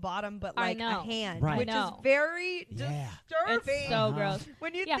dummy on the bottom but I like a know. hand, Right. which I know. is very Yeah. It's disturbing. so Uh-huh. gross.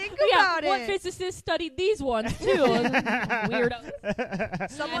 when you Yeah, think yeah. about What it. physicist studied these ones too? Weirdo.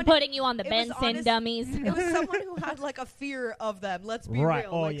 Someone I'm putting you on the it was Benson honest- dummies. It was someone who had like a fear of them. Let's be Right.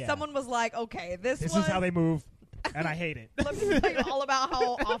 real. Oh, Like yeah. someone was like, "Okay, this This was, is how they move, and I hate it. Let me tell you all about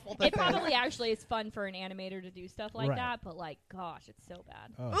how awful this It is." probably actually is fun for an animator to do stuff like Right. that, but like, gosh, it's so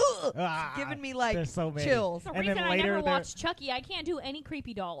bad. Ugh. Ugh, Ah, giving me like there's so many. chills. The And reason then I later never they're- watched Chucky, I can't do any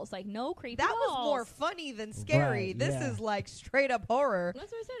creepy dolls. Like, no creepy That dolls. was more funny than scary. Right, This yeah. is like straight up horror.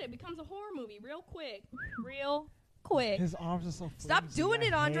 That's what I said. It becomes a horror movie real quick. Real quick. His arms are so Stop flimsy. doing I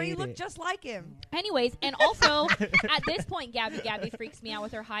it, Andre. You hate look it. just like him. Anyways, and also, at this point, Gabby freaks me out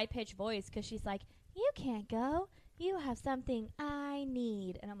with her high-pitched voice because she's like, "You can't go. You have something I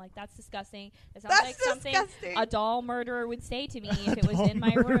need." And I'm like, that's disgusting. That sounds That's like something disgusting. a doll murderer would say to me if it was doll in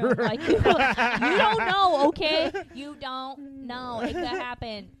my murderer. room. Like, you don't know, okay? You don't know. It could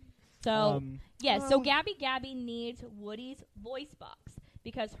happen. So, Um, yes, so Oh. Gabby needs Woody's voice box.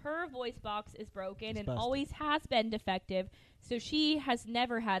 because her voice box is broken It's and busted. always has been defective. So she has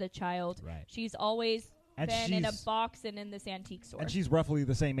never had a child. Right. She's always And been in a she's- box and in this antique store. And she's roughly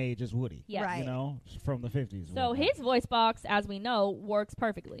the same age as Woody. Yes. Right. You know, from the 50s. So his voice box, as we know, works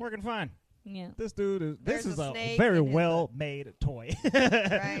perfectly. working fine. Yeah. This dude is. There's This is a a snake very in his well-made toy.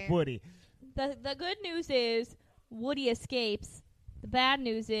 Right. Woody. The good news is Woody escapes. The bad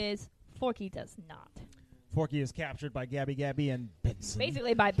news is Forky does not. Forky is captured by Gabby and Benson.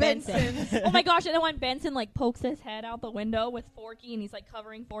 Basically by Benson. Oh my gosh, and then when Benson like pokes his head out the window with Forky and he's like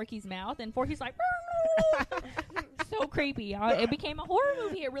covering Forky's mouth and Forky's like so creepy. It became a horror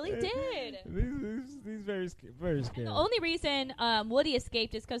movie. It really did. These very scary. The only reason Woody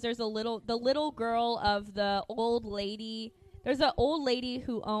escaped is because there's the little girl of the old lady. There's an old lady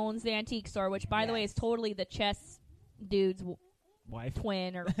who owns the antique store, which by the way is totally the chess dude's wife.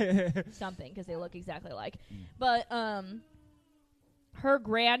 twin or something because they look exactly alike. But her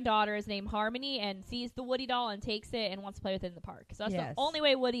granddaughter is named Harmony and sees the Woody doll and takes it and wants to play with it in the park. So that's Yes. the only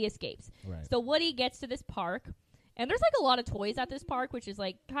way Woody escapes. Right. So Woody gets to this park, and there's like a lot of toys at this park, which is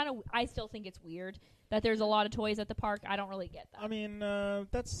like kind of. I still think it's weird that there's a lot of toys at the park. I don't really get that. I mean,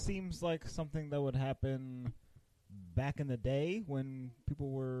 that seems like something that would happen back in the day when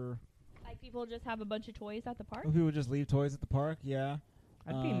people were. Like people just have a bunch of toys at the park. When people would just leave toys at the park. Yeah.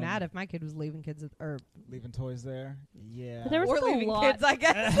 I'd be mad if my kid was leaving kids or leaving toys there. Yeah. But there was or like a leaving lot. kids, I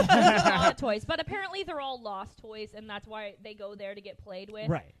guess. There's a lot of toys, but apparently they're all lost toys, and that's why they go there to get played with.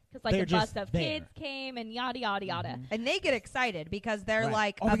 Right. Because like They're a bus just of there. kids came and yada yada yada. And they get excited because they're Right.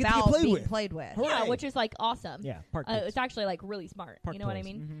 like Oh, we get to get about played being with. played with. Hooray. Yeah, which is like awesome. Yeah. Park kids. It's actually like really smart. Park You know what I toys.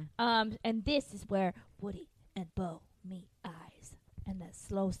 mean? Mhm. And this is where Woody and Bo meet eyes, and the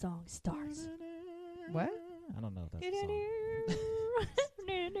slow song starts. What? I don't know if that's the song.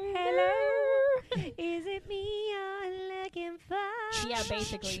 Hello, is it me you're looking for? Yeah,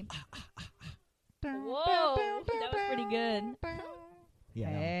 basically. Whoa, that was pretty good. Yeah.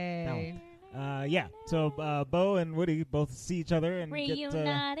 Hey. That one. Yeah. So Bo and Woody both see each other and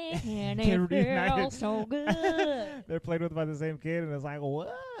Reunited, and get it reunited. feels so good. they're played with by the same kid, and it's like,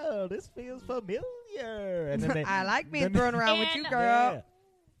 whoa, this feels familiar. And then they, I like being then- thrown around with you, And- girl. Yeah.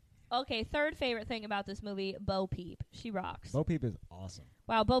 Okay, third favorite thing about this movie, Bo Peep. She rocks. Bo Peep is awesome.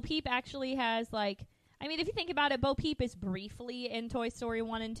 Wow, Bo Peep actually has like. I mean, if you think about it, Bo Peep is briefly in Toy Story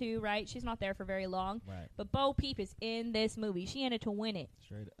 1 and 2, right? She's not there for very long. Right. But Bo Peep is in this movie. She in it to win it.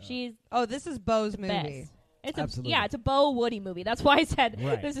 Straight up. She's Oh, this is Bo's the movie. best. It's Absolutely. it's a Bo Woody movie. That's why I said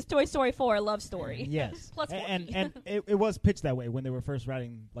Right. this is Toy Story 4, a love story. Yes. Plus and Forky. and it was pitched that way when they were first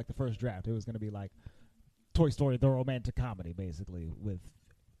writing like the first draft. It was going to be like Toy Story, the romantic comedy, basically with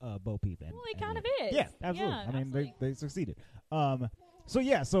Bo Peep. And, Well, it and kind of Woody. is. Yeah, absolutely. Yeah, I mean, absolutely. they succeeded. So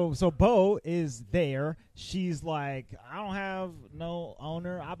yeah, so Bo is there. She's like, I don't have no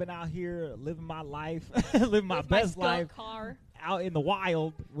owner. I've been out here living my life, living my With best skunk life car, out in the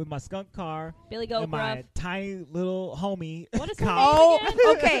wild with my skunk car Billy Goat and my Gruff. tiny little homie. What is her Kyle. name again?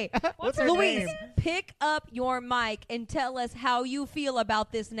 Oh, okay. What's her Luis, name? pick up your mic and tell us how you feel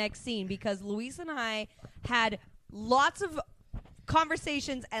about this next scene because Luis and I had lots of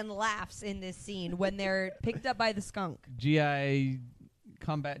conversations and laughs in this scene when they're picked up by the skunk. GI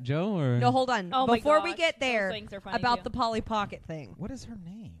Combat Joe or No, hold on. Oh my Before we gosh, get those there, things are funny about too. the Polly Pocket thing. What is her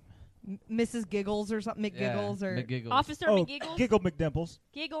name? Mrs. Giggles or something, McGiggles or McGiggles. Officer Oh, McGiggles, Giggle McDimples.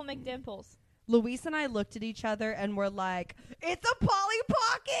 Giggle McDimples. Luis and I looked at each other and were like, "It's a Polly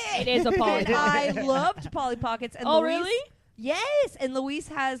Pocket." It is a Polly And Pocket. I loved Polly Pockets. And Oh, Luis, really? Yes, and Luis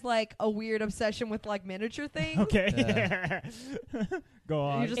has like a weird obsession with like miniature things. Okay. Go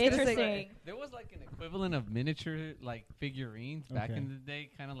on. You're just gonna say- Interesting. There was like an equivalent of miniature like figurines back Okay. in the day,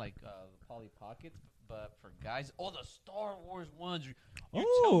 kind of like Polly Pockets, but for guys. Oh, the Star Wars ones. You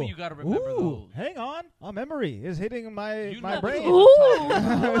tell me you gotta remember those. Hang on. A memory is hitting my You my know brain. what I'm Ooh.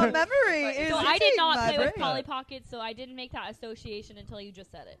 talking about. Oh, memory is So I did hitting not my play with brain. Polly Pockets, so I didn't make that association until you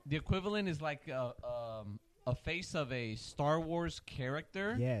just said it. The equivalent is like a face of a Star Wars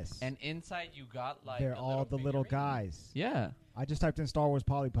character. Yes. And inside you got like they're a all the little figurine. guys. Yeah. I just typed in Star Wars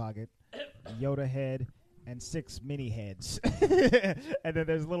Polly Pocket, Yoda head, and 6 mini heads. And then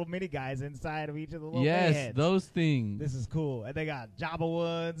there's little mini guys inside of each of the little mini Yes, heads. those things. This is cool. And they got Jabba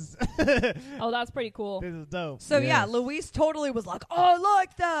ones. Oh, that's pretty cool. This is dope. So yeah, Yes. Luis totally was like, "Oh, I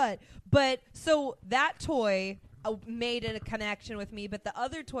like that." But so that toy made a connection with me, but the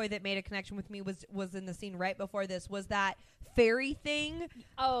other toy that made a connection with me was in the scene right before this, was that fairy thing.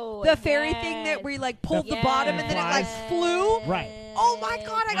 Oh, The fairy thing that we like pulled the bottom and then it like flew. Right. Oh my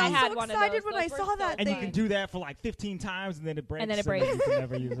god, I had got so one of excited those. when I Those saw were that so And you thing. can do that for like 15 times, and then it breaks. And then it breaks. you can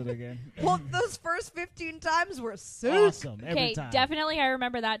never use it again. Well, those first 15 times were so Awesome. Every Okay, time. definitely I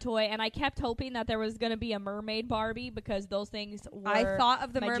remember that toy, and I kept hoping that there was going to be a mermaid Barbie because those things were I thought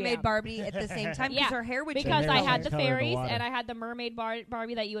of the my mermaid jam. Barbie at the same time because Yeah, her hair would because change I hair had was the color in the fairies water. and I had the mermaid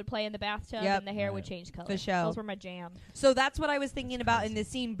Barbie that you would play in the bathtub, Yep. and the hair would Right. change color. For sure. Those were my jam. So that's what I was thinking about in this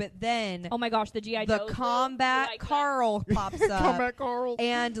scene, but then Oh my gosh, the GI the Joes, combat like that. Carl pops up. Combat Carl.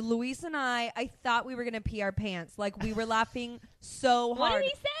 And Luis and I thought we were going to pee our pants. Like, we were laughing so What hard.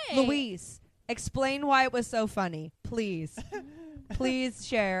 did he say? Luis, explain why it was so funny. Please. Please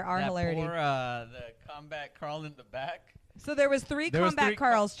share our that hilarity. Poor, the combat Carl in the back. So there was three There was combat three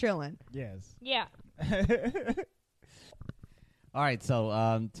Carls chilling. Yes. Yeah. All right,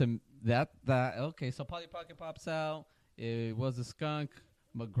 so to that okay, so Polly Pocket pops out. It was a skunk,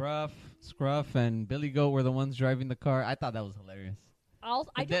 McGruff, Scruff, and Billy Goat were the ones driving the car. I thought that was hilarious. I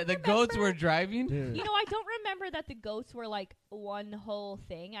The, don't the goats were remember- driving. Dude. You know, I don't remember that the goats were like one whole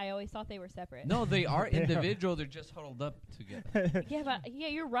thing. I always thought they were separate. No, they are They are. individual. They're just huddled up together. Yeah,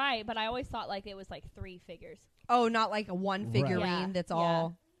 you're right. But I always thought like it was like three figures. Oh, not like a one Right. figurine Yeah, that's yeah.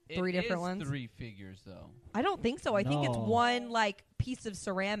 all It three different is ones? 3 figures, though. I don't think so. I think it's No. one like piece of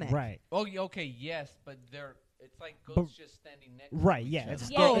ceramic. Right. Oh, okay, yes, but it's like But- goats just standing next Right, to each yeah, other.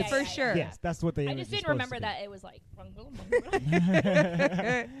 it's Yeah, Oh, yeah, for yeah, sure. Yes, that's what they. I were just didn't supposed remember to that it was like. be.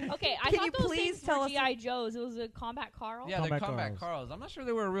 Okay, I Can thought you those please things tell were us- GI Joes. It was a combat Carl. Yeah, they're Combat combat Carls. Carls. I'm not sure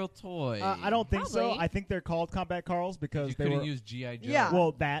they were a real toy. I don't think so. Probably. I think they're called Combat Carls because You they couldn't were. use G.I. Joe. Yeah.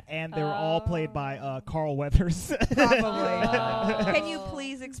 Well, that and they were all played by Oh. Carl Weathers. Probably. Oh. Can you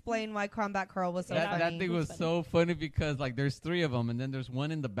please explain why Combat Carl was so Yeah. funny? that thing was Funny. so funny because like there's 3 of them and then there's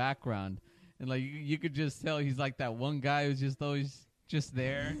one in the background and like you could just tell he's like that one guy who's just always just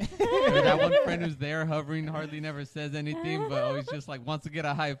there or that one friend who's there hovering, hardly never says anything, but always just like wants to get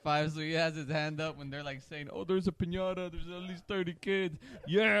a high five, so he has his hand up when they're like saying, oh, there's a piñata, there's at least 30 kids,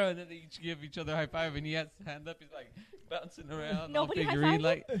 yeah, and then they each give each other a high five and he has his hand up, he's like bouncing around, Nobody all figurine, high-fived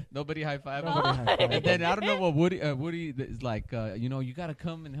like nobody high five Nobody high-fived. and then I don't know what Woody is like. You know, you gotta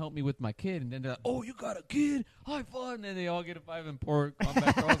come and help me with my kid. And then they're like, "Oh, you got a kid? High five!" And then they all get a five, and poor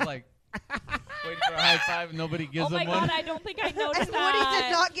Combat Carl's like waiting for a high five, and nobody gives Oh my him god, one. I don't think I And noticed Woody that.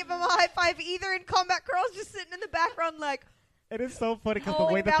 did not give him a high five either, and Combat Carl's just sitting in the background like, It is so funny because Oh,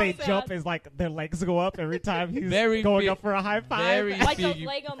 the way that they that was jump sad. is like their legs go up every time he's Very going big- up for a high five. Very Like those figu-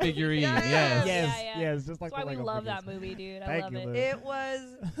 Lego movies. figurine, Yes. yes. yes, Yeah, yeah. yes, just like That's why the we Lego love figures. that movie, dude. I Thank love you, it. Liz. it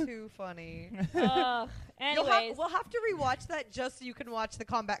was too funny. Anyways, We'll have to rewatch that just so you can watch the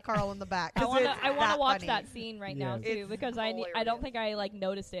Combat Carl in the back. I 'cause want it's to that watch funny. that scene right now Yes. too It's because I don't hilarious. think I like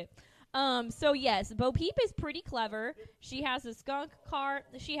noticed it. So yes, Bo Peep is pretty clever. She has a skunk cart.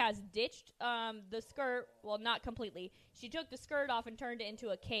 She has ditched the skirt. Well, not completely. She took the skirt off and turned it into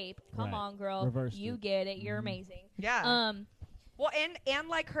a cape. Come Right. on, girl. Reversed You it. get it. You're Mhm. amazing. Yeah. Well, and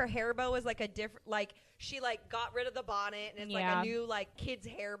like her hair bow is like a different, like she like got rid of the bonnet and it's like Yeah. a new like kid's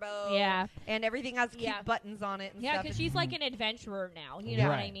hair bow. Yeah. And everything has cute Yeah. buttons on it and Yeah, stuff. because she's like an adventurer now. You know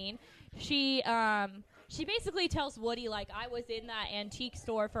what I Right. mean? She basically tells Woody like, I was in that antique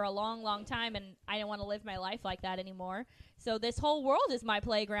store for a long, long time, and I didn't want to live my life like that anymore. So this whole world is my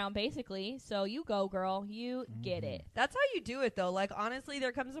playground, basically. So you go, girl. You get it. That's how you do it, though. Like, honestly,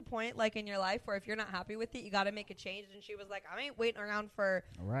 there comes a point, like, in your life where if you're not happy with it, you got to make a change. And she was like, I ain't waiting around for,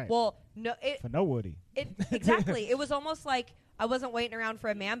 Right. well, no, for no Woody. exactly. It was almost like I wasn't waiting around for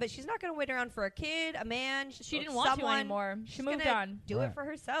a man, but she's not going to wait around for a kid, a man. She didn't want to someone. anymore. She She's moved gonna on. Do Right. it for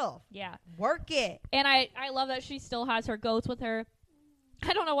herself. Yeah. Work it. And I love that she still has her goats with her.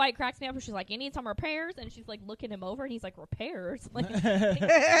 I don't know why it cracks me up. But she's like, you need some repairs? And she's like looking him over, and he's like, repairs? Like,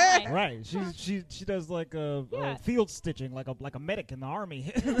 fine. Right. She does like Yeah. field stitching like a medic in the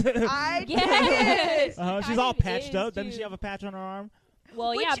army. I Yes. She's Kind all of patched is, up. Doesn't dude. she have a patch on her arm?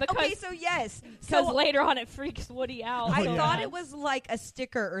 Well, Which- yeah, because okay, so yes. because So later on it freaks Woody out. I Oh, yeah. thought it was like a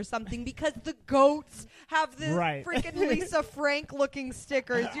sticker or something because the goats have this Right. freaking Lisa Frank looking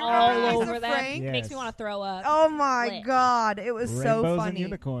stickers. Do you all remember Lisa over them. Frank? Yeah. Makes me Yes. want to throw up. Oh my Lit. god, it was so Rainbows and funny.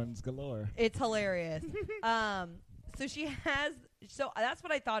 unicorns galore. It's hilarious. So she has. So that's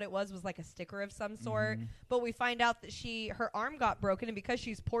what I thought it was like a sticker of some sort. Mhm. But we find out that her arm got broken, and because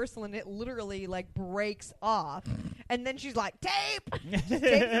she's porcelain, it literally like breaks off. And then she's like, tape, tapes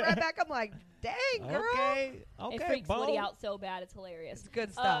it right back. I'm like, dang girl, Okay. It freaks Bo. Woody out so bad. It's hilarious. it's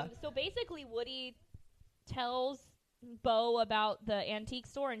good stuff. So basically, Woody tells Bo about the antique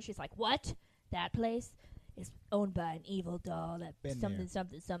store, and she's like, "What? That place? is owned by an evil doll that Been something, there.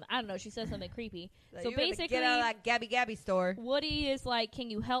 something, something. I don't know. She says something creepy. So you have to basically, get out of that Gabby Gabby store. Woody is like, "Can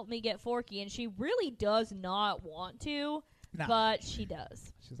you help me get Forky?" And she really does not want to, Nah. but she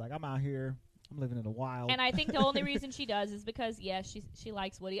does. She's like, I'm out here. I'm living in the wild. And I think the only reason she does is because, she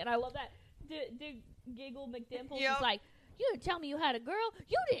likes Woody. And I love that. Giggle McDimples Yep. is like, "You didn't tell me you had a girl.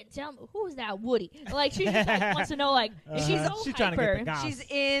 You didn't tell me. Who was that Woody?" Like, she just like, wants to know, like, she's so She's trying to get hyper. the gossip. She's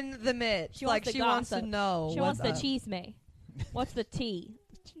in the midst. She like wants the she wants to gossip. know. She what's wants the up. chisme. What's the tea?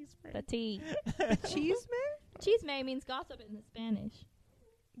 The tea. The cheese man? Chisme means gossip in Spanish.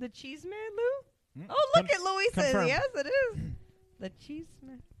 The cheese man, Lou? Mm, Oh, look at Luis. confirmed. Yes, it is. The cheese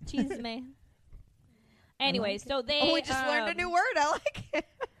man. Chisme. Anyway, so they Oh, we just learned a new word. I like it.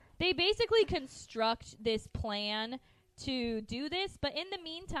 They basically construct this plan to do this, but in the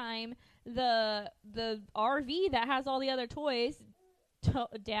meantime, the RV that has all the other toys,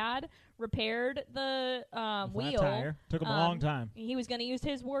 Dad repaired the Flat wheel. tire. Took him a long time. He was going to use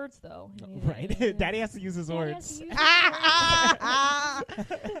his words though. Right. Daddy has to use his Daddy has words. to use his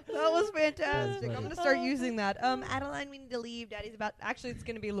That was fantastic. funny. I'm gonna start using that. Adeline, we need to leave. Daddy's about. Actually, it's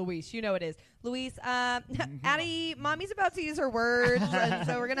gonna be Luis. You know it is. Luis. Addie, mommy's about to use her words, and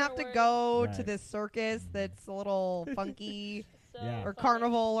so we're gonna have to go to Right. this circus that's a little funky So Yeah. or funny.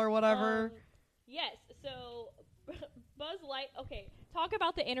 carnival or whatever. Yes. So Buzz Light. Okay, talk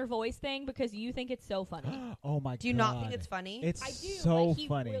about the inner voice thing because you think it's so funny. Oh my god. Do you not think it's funny? It's I do. so but he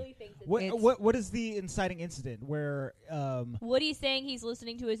funny. really thinks it's What is the inciting incident where Woody's saying he's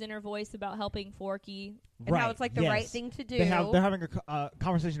listening to his inner voice about helping Forky. and how it's like the right yes. thing to do. they're having a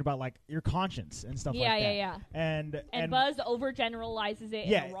conversation about like your conscience and stuff Yeah, like that. yeah. And Buzz overgeneralizes it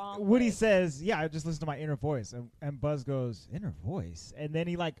yeah, in the wrong Woody way. says, "Yeah, I just listen to my inner voice," and Buzz goes, "Inner voice," and then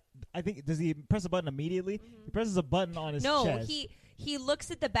he I think, does he press a button immediately? Mm-hmm. He presses a button on his No, chest. he looks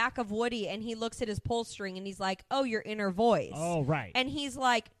at the back of Woody and he looks at his pull string and he's like, "Oh, your inner voice." Oh, right. And he's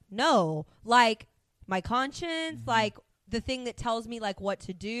like, "No, like my conscience, like the thing that tells me like what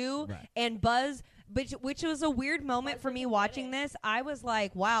to do." Right. And Buzz, which was a weird moment Buzz for me doesn't get watching it. this. I was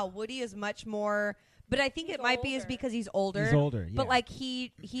like, "Wow, Woody is much more." But I think He's it might be is older. because he's older. He's older, But yeah. like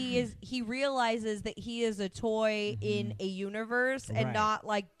he realizes that he is a toy in a universe and Right. not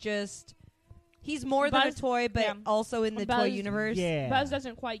like just. He's more than a Buzz- toy, but yeah. also in the toy Buzz- universe. Yeah. Buzz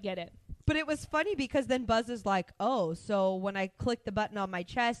doesn't quite get it. But it was funny because then Buzz is like, "Oh, so when I click the button on my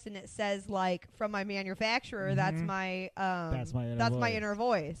chest and it says like from my manufacturer, that's Mhm. my That's my inner my voice." inner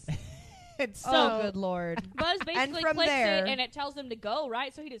voice." So Oh, good lord! Buzz basically from clicks there- it and it tells him to go,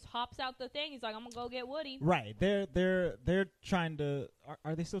 right? So he just hops out the thing. He's like, "I'm gonna go get Woody." Right. They're trying to.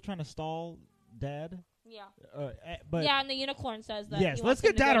 Are they still trying to stall Dad? Yeah. But Yeah, and the unicorn says that. yes, he let's wants him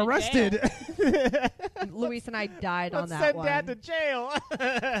get to Dad go to jail. arrested. Luis and I died on Let's that send one. Dad to jail.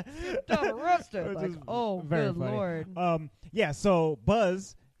 Dad arrested. Which Like, is oh, very good funny. lord! Yeah. So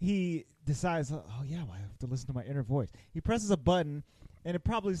Buzz, he decides, oh yeah, well, I have to listen to my inner voice. He presses a button, and it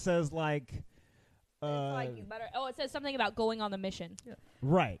probably says like, It's like you better. Oh, it says something about going on the mission.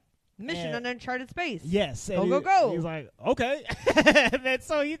 right. Mission and- on uncharted space. Yes. Go, and go, go. He's like, okay. And then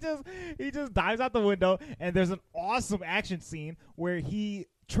so he just dives out the window, and there's an awesome action scene where he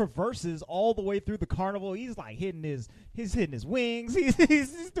traverses all the way through the carnival. He's like hitting his wings.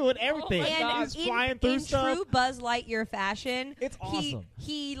 He's doing everything. my God. And He's flying through in stuff. true Buzz Lightyear fashion, It's awesome.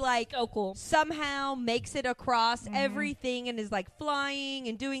 He like So cool. somehow makes it across everything and is like flying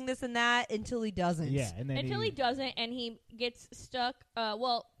and doing this and that until he doesn't. Yeah, and then Until he doesn't, and he gets stuck.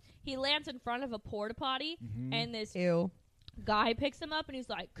 He lands in front of a porta potty, Mhm. and this Ew. guy picks him up, and he's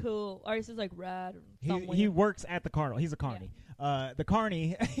like, "Cool," or he says like "rad." Or something he weird. works at the carnival. He's a carny. The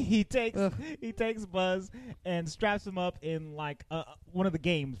carny he takes Buzz and straps him up in like one of the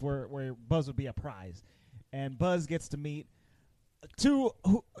games where Buzz would be a prize, and Buzz gets to meet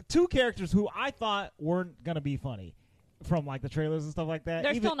two characters who I thought weren't gonna be funny from like the trailers and stuff like that.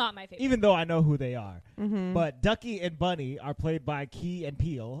 They're still not my favorite. even though I know who they are. Mm-hmm. But Ducky and Bunny are played by Key and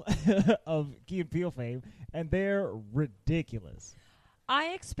Peele of Key and Peele fame, and they're ridiculous. I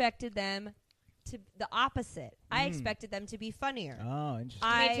expected them to the opposite. I expected them to be funnier. Oh, interesting.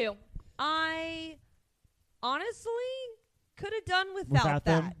 Me too. I honestly could have done without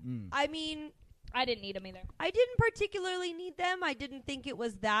them? that. Mm. I mean, I didn't need him either. I didn't particularly need them. I didn't think it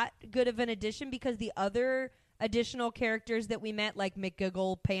was that good of an addition because the other additional characters that we met, like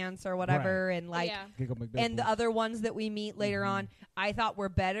McGiggle Pants or whatever, and like yeah. Giggle McDouble. and the other ones that we meet later on, I thought were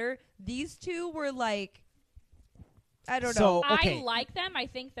better. These two were like, I don't know. Okay. I like them. I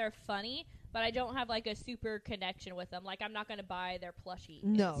think they're funny, but I don't have like a super connection with them. Like I'm not going to buy their plushie.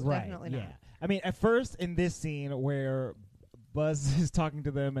 No, Right, definitely yeah. not. I mean, at first in this scene where Buzz is talking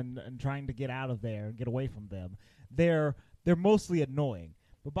to them and trying to get out of there and get away from them, they're mostly annoying.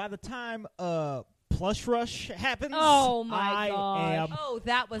 But by the time Plush Rush happens, Oh, my I gosh. am Oh,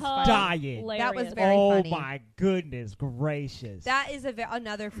 that was funny. dying. That was Hilarious. very oh funny. my goodness gracious! That is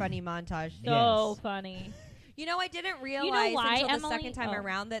another funny montage. So Yes. funny. You know, I didn't realize why, until the Emily? second time Oh,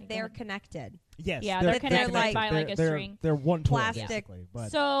 around that go they're ahead. connected. yes, Yeah, they're connected by, like, a they're, string. They're one twin, Plastic. basically, but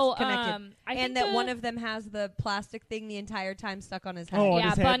So, connected. I think And that one of them has the plastic thing the entire time stuck on his head. oh, on Yeah,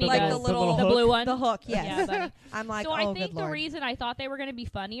 his head, Bunny Like does. the little- the hook. blue one. The hook, yes. Yeah, Bunny. I'm like, So oh, I good think the Lord. reason I thought they were going to be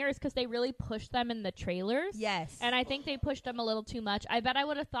funnier is because they really pushed them in the trailers. Yes. And I think they pushed them a little too much. I bet I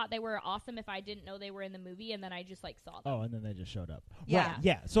would have thought they were awesome if I didn't know they were in the movie, and then I just saw them. Oh, and then they just showed up. Yeah. Right,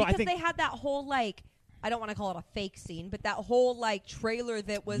 yeah. So because I think they had that whole, like, I don't want to call it a fake scene, but that whole, like, trailer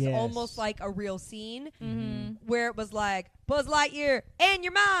that was Yes. almost like a real scene Mm-hmm. where it was like, Buzz Lightyear and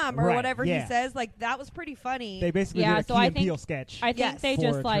your mom, or Right, whatever yeah. he says. Like, that was pretty funny. they basically Yeah, did a so Key I and think- Peele sketch. I think Yes. they For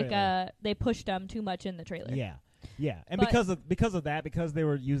just a trailer. they pushed them too much in the trailer. Yeah, yeah, and But- because of that, because they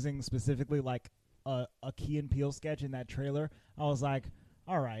were using specifically like a Key and Peele sketch in that trailer, I was like,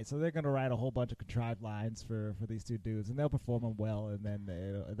 all right, so they're gonna write a whole bunch of contrived lines for these two dudes, and they'll perform them well, and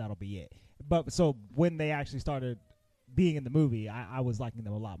then that'll be it. But so when they actually started being in the movie, I was liking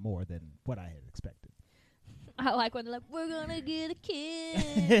them a lot more than what I had expected. I like when they're like, we're going to get a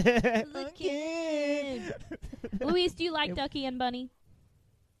kid. The kid. Luis, do you like Ducky and Bunny?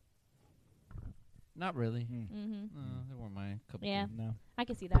 Not really. Mm-hmm. They weren't my cup of Yeah. tea. No. I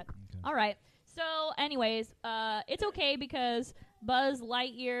can see that. Okay. All right. So, anyways, it's okay because Buzz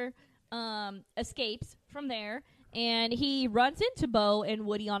Lightyear escapes from there, and he runs into Bo and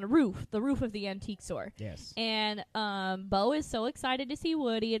Woody on the roof of the antique store. Yes. And Bo is so excited to see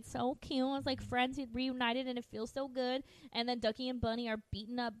Woody. It's so cute. It's like friends get reunited, and it feels so good. And then Ducky and Bunny are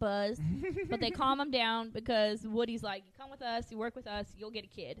beating up Buzz, but they calm him down because Woody's like, "You come with us, you work with us, you'll get a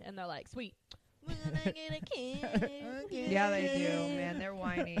kid." And they're like, "Sweet, we're gonna get a kid." Yeah, they do, man. They're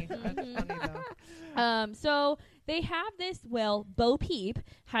whiny. That's funny, though. So they have this. Well, Bo Peep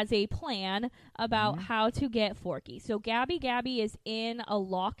has a plan about how to get Forky. So Gabby is in a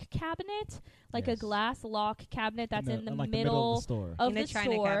lock cabinet, like a Yes. glass lock cabinet that's in the, like middle of the store. of In the a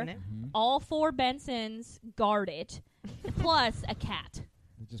china store. cabinet. All four Bensons guard it, plus a cat.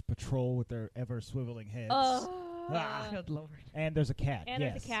 They just patrol with their ever swiveling heads. Ah. Good Lord. And there's a cat. And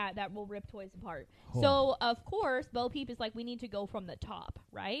yes. there's a cat that will rip toys apart. Oh. So, of course, Bo Peep is like, we need to go from the top,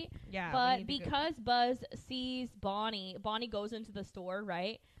 right? Yeah. But because Buzz sees Bonnie goes into the store,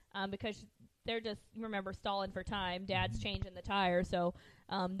 right? Because they're just, remember, stalling for time. Dad's changing the tire, so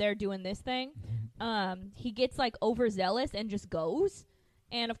they're doing this thing. He gets, like, overzealous and just goes.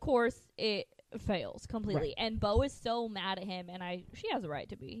 And, of course, it fails completely. Right. And Bo is so mad at him, and she has a right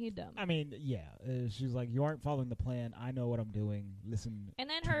to be. He's dumb. I mean, yeah. She's like, you aren't following the plan. I know what I'm doing. Listen. And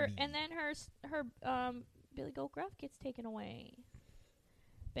then to her me." Billy Goat Gruff gets taken away.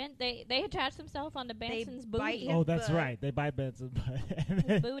 They attach themselves onto Benson's bite booty. him. Oh, that's the- right. They bite Benson,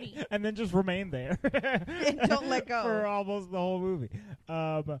 His booty. and then just remain there And don't let go. for almost the whole movie.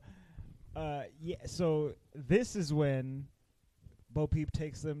 Yeah. So this is when Bo Peep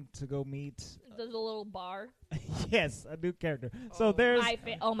takes them to go meet. There's a little bar. Yes, a new character. So there's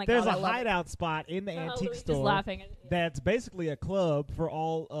Oh my there's god! a I love hideout spot in the it. antique Louis is store laughing. that's basically a club for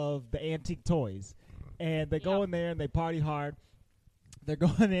all of the antique toys, and they go Yep. in there and they party hard. They're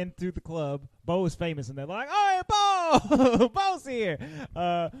going in through the club. Bo is famous, and they're like, "Oh, hey, Bo! Bo's here!"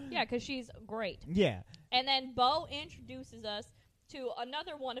 Yeah, because she's great. Yeah, And then Bo introduces us to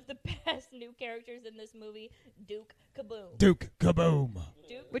another one of the best new characters in this movie, Duke Kaboom. Duke Kaboom.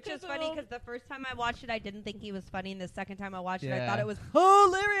 Duke Which is funny Kaboom. because the first time I watched it, I didn't think he was funny. And the second time I watched it, I Yeah. thought it was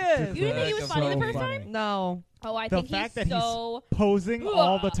hilarious. You didn't think he was funny the So first funny. time? No. Oh, I The think fact he's that he's so posing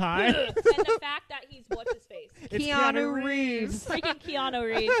all the time. and the fact that he's what's his face, It's Keanu Reeves. freaking Keanu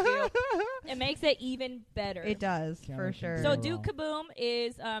Reeves. Dude. It makes it even better. It does, Keanu for can sure. do So it. Duke Kaboom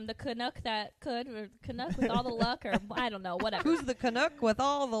is the Canuck that could, or Canuck with all the luck, or I don't know, whatever. Who's the Canuck with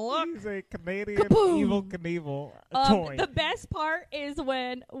all the luck? He's a Canadian Kaboom. evil Knievel toy. The best part is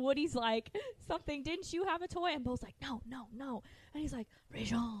when Woody's like, something, didn't you have a toy? And Bo's like, no. And he's like,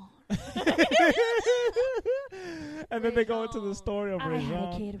 Rajon. And then they go into the story of I had a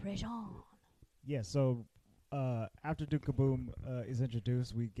Rajon. kid, Rajon. Yeah, so after Duke Kaboom is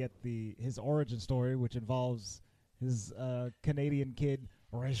introduced, we get his origin story, which involves his Canadian kid,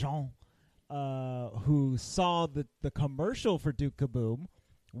 Rajon, who saw the commercial for Duke Kaboom,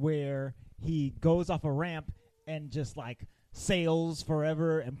 where he goes off a ramp and just like sails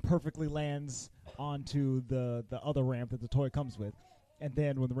forever and perfectly lands onto the other ramp that the toy comes with. And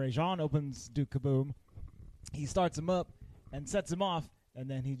then when Rajon opens Duke Kaboom, he starts him up, and sets him off, and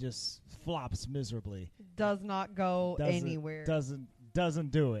then he just flops miserably. Does not go anywhere.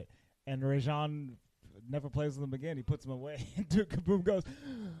 Doesn't do it. And Rajan never plays with him again. He puts him away. And Duke Kaboom goes,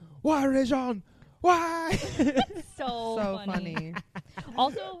 "Why, Rajan? Why?" So funny.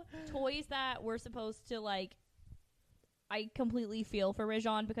 Also, toys that were supposed to like. I completely feel for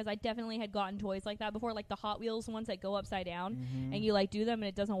Rajan because I definitely had gotten toys like that before, like the Hot Wheels ones that go upside down, and you like do them and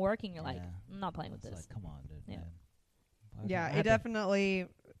it doesn't work, and you're like, I'm not playing with this. Like, come on, dude. Yeah. Man. Yeah, it definitely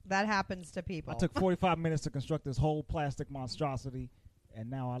that happens to people. I took 45 minutes to construct this whole plastic monstrosity, and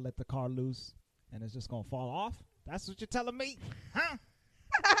now I let the car loose, and it's just gonna fall off. That's what you're telling me, huh?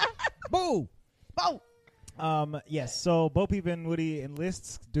 Boo! Boo! Yes. So Bo Peep and Woody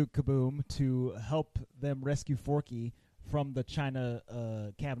enlists Duke Kaboom to help them rescue Forky from the China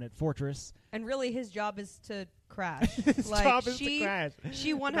cabinet fortress. And really, his job is to crash. His job is to crash.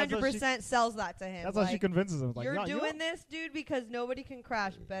 She 100% sells that to him. That's how she convinces him. Like, you're doing this, dude, because nobody can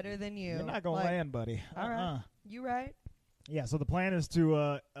crash better than you. You're not gonna land, buddy. All right. You right? Yeah. So the plan is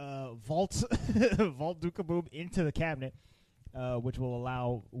to vault Duke Kaboom into the cabinet, which will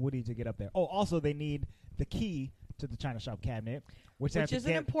allow Woody to get up there. Oh, also they need the key to the China shop cabinet, which is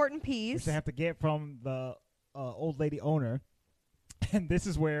an important piece. Which they have to get from the old lady owner. And this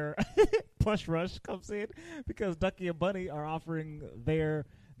is where Plush Rush comes in, because Ducky and Bunny are offering their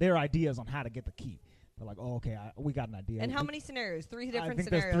ideas on how to get the key. They're like, "Oh, okay, we got an idea." And how many scenarios? 3 different I think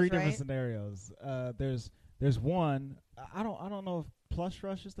scenarios, there's 3 right? different scenarios. There's one. I don't know if Plush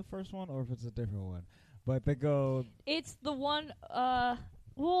Rush is the first one or if it's a different one. But they go. It's the one.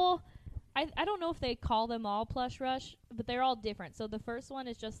 Well, I don't know if they call them all Plush Rush, but they're all different. So the first one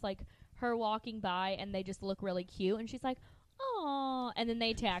is just like her walking by, and they just look really cute, and she's like, "Oh," and then they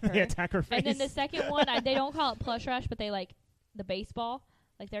attack her. They attack her face. And then the second one, they don't call it Plush Rush, but they like the baseball.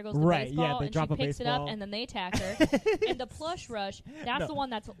 Like there goes the Right, baseball, yeah, they and drop she a picks it baseball. up, and then they attack her. And the Plush Rush, that's No. the one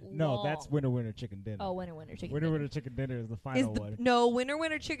that's No, long. that's Winner Winner Chicken Dinner. Oh, Winner Chicken Winner Dinner. Winner Chicken Dinner is the final one. No,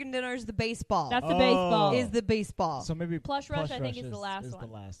 Winner Chicken Dinner is the baseball. That's the baseball. Is the baseball. So maybe Plush Rush, I think, is the last is one.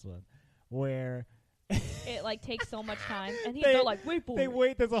 the last one, where It like takes so much time, and They- they're like, "Wait for they it."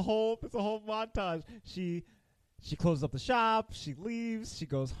 wait. There's a whole montage. She closes up the shop. She leaves. She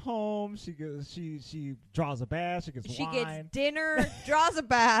goes home. She draws a bath. She gets She wine. gets dinner, draws a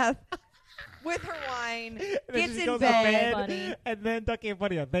bath with her wine, And then gets she in goes bed. to Funny. and then Ducky and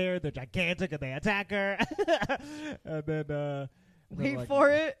Bunny are there. They're gigantic, and they attack her. And then Wait for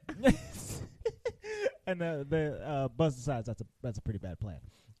it. And Buzz decides that's a pretty bad plan.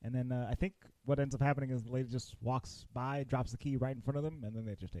 And then I think what ends up happening is the lady just walks by, drops the key right in front of them, and then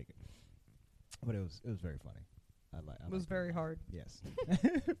they just take it. But it was very funny. I It was very hard. Yes,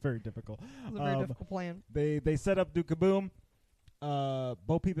 very difficult. It was a very difficult plan. They set up Duke Kaboom.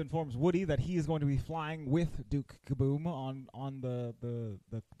 Bo Peep informs Woody that he is going to be flying with Duke Kaboom on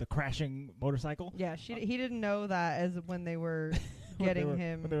the crashing motorcycle. Yeah, he didn't know that as when they were getting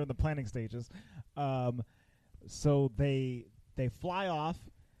him. when they were in the planning stages. So they fly off.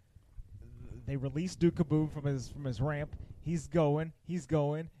 They release Duke Kaboom from his ramp. He's going,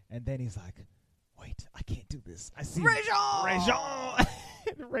 and then he's like, "Wait, I can't do this. I see Rajan."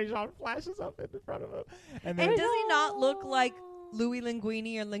 Rajan flashes up in front of him, and then And does he not look like Louis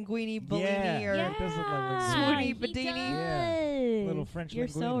Linguini or Linguini Bellini or it does look like Swooty he Bedini? does. Little French You're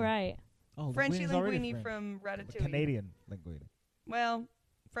so Linguini. right. Oh, Frenchy Linguini's already Linguini French. from Ratatouille. Canadian Linguini. Well,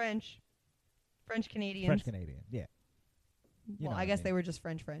 French Canadians. French Canadian, yeah. You know Well, what I guess mean. they were just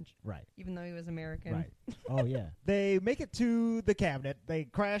French, Right. even though he was American. Right. Oh, yeah. They make it to the cabinet. They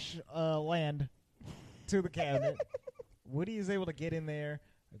crash land to the cabinet. Woody is able to get in there.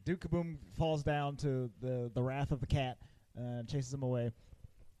 Duke Kaboom falls down to the wrath of the cat and chases him away.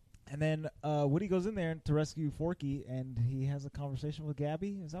 And then Woody goes in there to rescue Forky, and he has a conversation with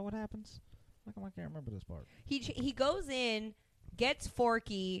Gabby. Is that what happens? How come I can't remember this part? He goes in, gets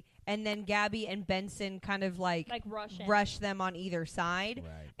Forky, and then Gabby and Benson kind of like rush them on either side.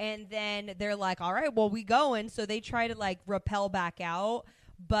 Right. And then they're like, all right, well, we going. So they try to like rappel back out.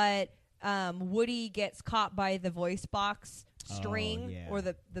 But Woody gets caught by the voice box string or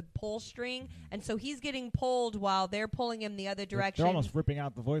the pull string. And so he's getting pulled while they're pulling him the other direction. They're almost ripping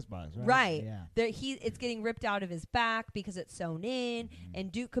out the voice box, right? Right. Yeah. It's getting ripped out of his back because it's sewn in.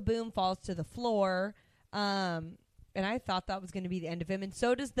 And Duke Kaboom falls to the floor. And I thought that was going to be the end of him. And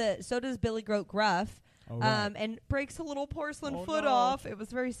so does Billy Goat Gruff. Oh, right. And breaks a little porcelain foot no. off. It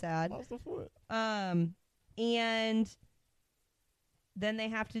was very sad. Lost the foot. And then they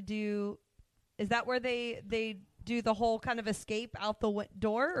have to do. Is that where they do the whole kind of escape out the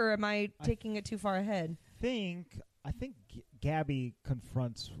door, or am I taking it too far ahead? I think Gabby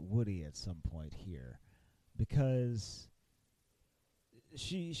confronts Woody at some point here, because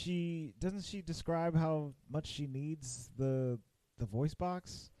she doesn't she describe how much she needs the voice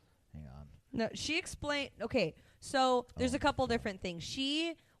box? Hang on. No, she explained. Okay, so there's a couple different things.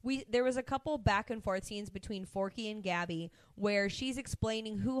 There was a couple back and forth scenes between Forky and Gabby where she's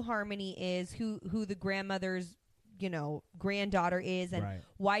explaining who Harmony is, who the grandmother's granddaughter is, and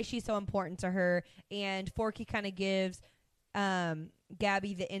why she's so important to her. And Forky kind of gives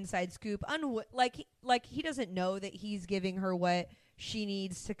Gabby the inside scoop. Like he doesn't know that he's giving her what she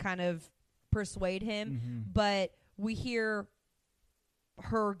needs to kind of persuade him, but we hear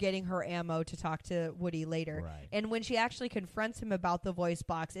her getting her ammo to talk to Woody later. Right. And when she actually confronts him about the voice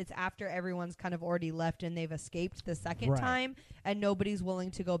box, it's after everyone's kind of already left and they've escaped the second time, and nobody's willing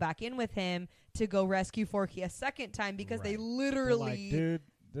to go back in with him to go rescue Forky a second time because they literally like, dude,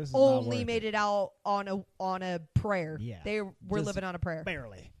 this is only made it out on a prayer. Yeah. They were living on a prayer.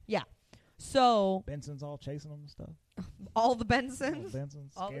 Barely. Yeah. So Benson's all chasing them and stuff. all the Bensons.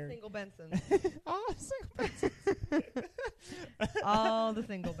 All All the single Bensons. all the single Bensons. All the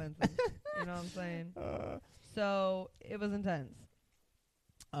single Bensons. You know what I'm saying? So it was intense.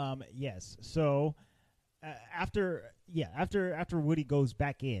 Yes. So after Woody goes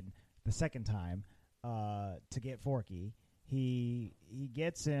back in the second time to get Forky, he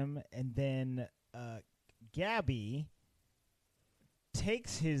gets him, and then Gabby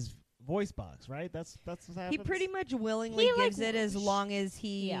takes his voice box. Right. That's what happens. He pretty much willingly gives it as long as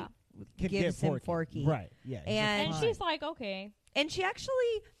he gives him Forky. Right. Yeah. And she's like, okay. And she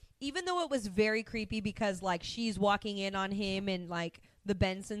actually, even though it was very creepy because like she's walking in on him and like the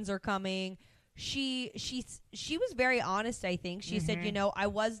Bensons are coming, she was very honest. I think she said, I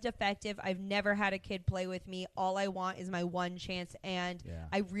was defective. I've never had a kid play with me. All I want is my one chance, and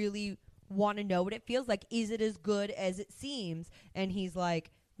I really want to know what it feels like. Is it as good as it seems? And he's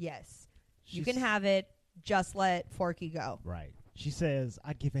like, yes, you can have it. Just let Forky go. Right. She says,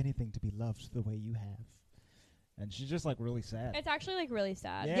 I'd give anything to be loved the way you have. And she's just like really sad. It's actually like really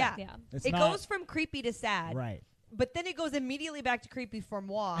sad. Yeah. It goes from creepy to sad. Right. But then it goes immediately back to creepy for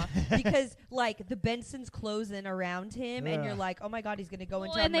moi because like the Bensons close in around him and you're like, oh my God, he's going to go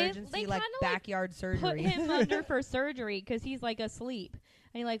into emergency they like backyard surgery. Put him under for surgery because he's like asleep.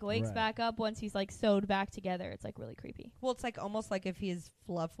 And he like wakes back up once he's like sewed back together. It's like really creepy. Well, it's like almost like if his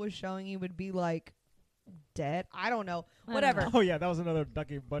fluff was showing, he would be like dead. I don't know. Whatever. Oh yeah, that was another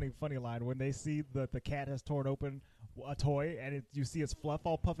Ducky Bunny funny line when they see that the cat has torn open a toy and you see its fluff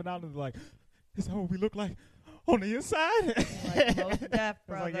all puffing out and they're like, is that what we look like on the inside? Like most deaf,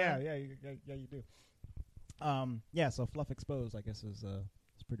 brother. Like, yeah, you do. So fluff exposed, I guess, is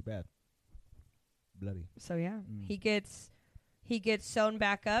pretty bad. Bloody. So he gets sewn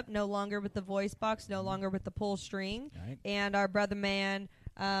back up, no longer with the voice box, no longer with the pull string, and our brother man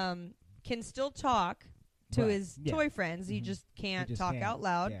can still talk to his toy friends. He just can't talk out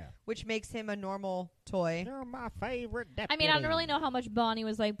loud, which makes him a normal toy. You're my favorite deputy. I mean, I don't really know how much Bonnie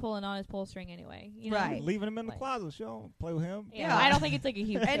was like pulling on his pull string anyway. You know? Right. Leaving him in the closet. She don't play with him. Yeah. I don't think it's like a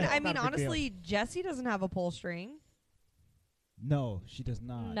huge And deal. I mean, honestly, Jessie doesn't have a pull string. No, she does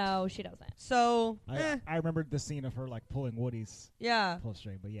not. No, she doesn't. So, I remember the scene of her like pulling Woody's pull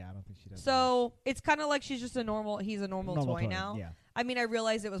string, but I don't think she does. So it's kind of like he's a normal toy now. Yeah. I mean, I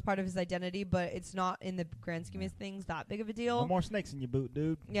realized it was part of his identity, but it's not in the grand scheme of things that big of a deal. No more snakes in your boot,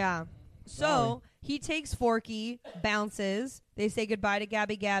 dude. Yeah. So he takes Forky, bounces. They say goodbye to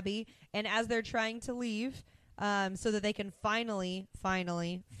Gabby, and as they're trying to leave, so that they can finally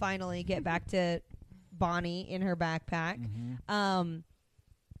get back to Bonnie in her backpack,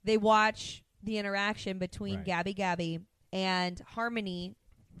 they watch the interaction between Gabby and Harmony,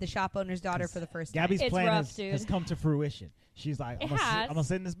 the shop owner's daughter, for the first time. Gabby's plan has come to fruition. She's like, I'm gonna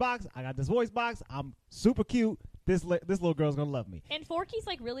sit in this box. I got this voice box. I'm super cute. This little girl's gonna love me. And Forky's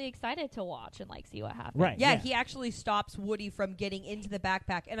like really excited to watch and like see what happens. Right. Yeah, he actually stops Woody from getting into the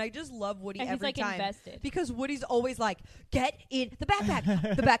backpack, and I just love Woody and every he's, like, time invested. because Woody's always like, "Get in the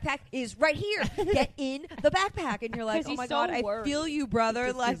backpack. The backpack is right here. Get in the backpack." And you're like, "Oh my God, I feel you,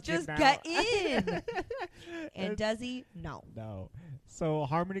 brother. Like, just get in." And does he? No. So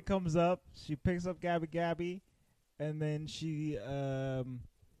Harmony comes up. She picks up Gabby, and then she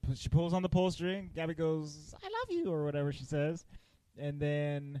pulls on the pull string. Gabby goes, "I love you," or whatever she says. And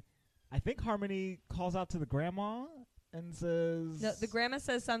then I think Harmony calls out to the grandma and says... No, the grandma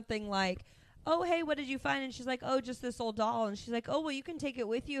says something like, "Oh, hey, what did you find?" And she's like, "Oh, just this old doll." And she's like, "Oh, well, you can take it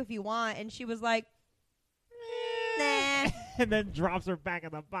with you if you want." And she was like, nah. And then drops her back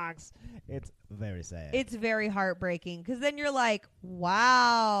in the box. It's very sad. It's very heartbreaking because then you're like,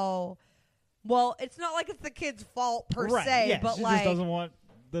 wow. Well, it's not like it's the kid's fault per se, but she like, just doesn't want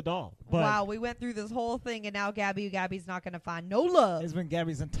the doll. But wow, we went through this whole thing, and now Gabby's not going to find no love. it's been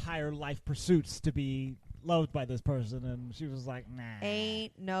Gabby's entire life pursuits to be loved by this person, and she was like, nah.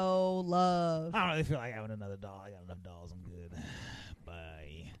 Ain't no love. I don't really feel like having another doll. I got enough dolls. I'm good.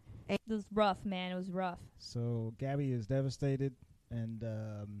 Bye. It was rough, man. It was rough. So Gabby is devastated, and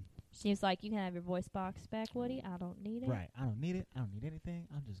She was like, "You can have your voice box back, Woody. I don't need it." right. I don't need it. I don't need anything.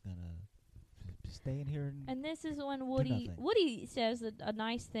 I'm just gonna stay in here And this is when nothing. Woody says a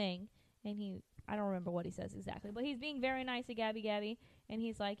nice thing, and I don't remember what he says exactly, but he's being very nice to Gabby, and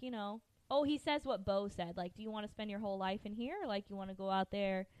he's like, he says what Bo said, like, do you want to spend your whole life in here, or like you want to go out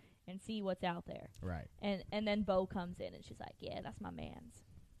there and see what's out there? right. And then Bo comes in, and she's like, yeah, that's my man's.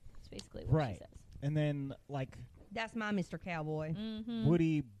 That's basically what Right. she says. And then like That's my Mr. Cowboy. Mm-hmm.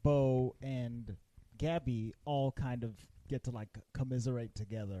 Woody, Bo, and Gabby all kind of get to like commiserate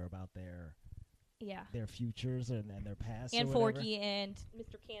together about their Yeah. futures and their past. And or whatever. Forky and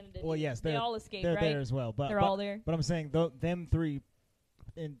Mr. Canada. Well, yes, they they're- all escaped, They're right? there as well, but They're all there. But I'm saying them three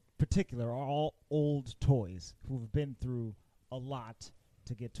in particular are all old toys who've been through a lot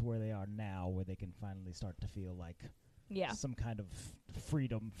to get to where they are now, where they can finally start to feel like Yeah. some kind of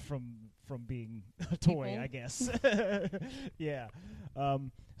freedom from being a toy, People. I guess. Yeah.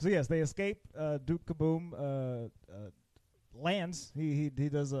 So yes, they escape. Duke Kaboom lands. He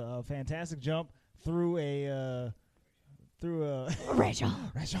does a fantastic jump through a Rachel.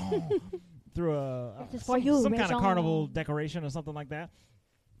 through a This is for you, some kind Rachel. of carnival decoration or something like that.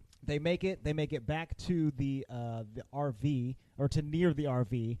 They make it back to the RV, or to near the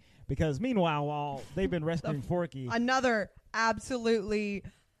RV, because meanwhile, while they've been rescuing Forky, Another absolutely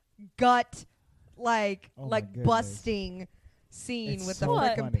gut Oh my goodness. busting scene It's with so the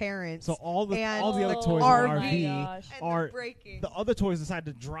frickin' funny. parents. so all the And other Oh toys RV my in the gosh. and are they're breaking. the other toys decided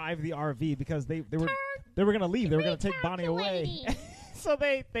to drive the RV because they were gonna leave. They were gonna take Bonnie away. So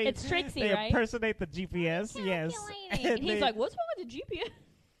they It's Trixie, they right? impersonate the GPS. Yes, And he's they- like, what's wrong with the GPS?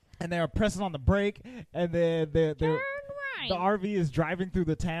 and they're pressing on the brake, and then they're Turn the right. RV is driving through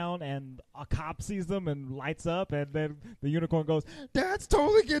the town, and a cop sees them and lights up, and then the unicorn goes, "Dad's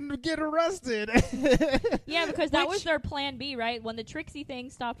totally gonna get arrested." Yeah, because that Which- was their plan B, right? When the Trixie thing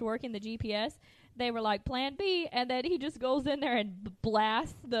stopped working, the GPS, they were like, plan B, and then he just goes in there and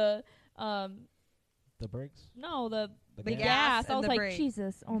blasts the, the brakes. The gas. gas I and was the like, brake.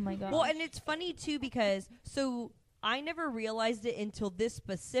 Jesus, oh my God. Well, and it's funny too because I never realized it until this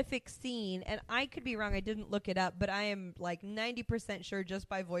specific scene, and I could be wrong. I didn't look it up, but I am like 90% sure just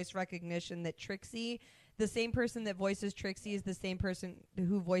by voice recognition that Trixie, the same person that voices Trixie, is the same person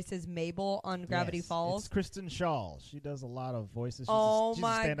who voices Mabel on Gravity Yes, Falls. It's Kristen Shaw. She does a lot of voices. She's Oh she's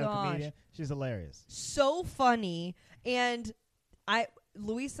my a stand-up gosh. comedian. She's hilarious. So funny, and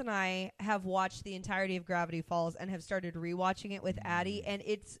Luis and I have watched the entirety of Gravity Falls and have started rewatching it with Addie, and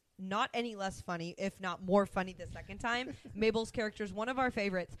it's not any less funny, if not more funny the second time. Mabel's character is one of our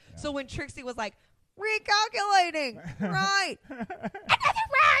favorites. Yeah. So when Trixie was like, recalculating, right,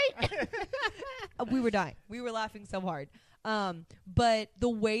 we were dying. We were laughing so hard. But the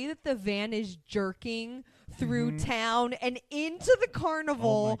way that the van is jerking through town and into the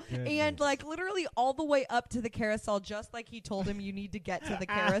carnival Oh my and goodness. like literally all the way up to the carousel, just like he told him you need to get to the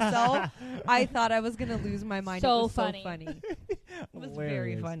carousel, I thought I was going to lose my mind. So it was funny. so funny. It was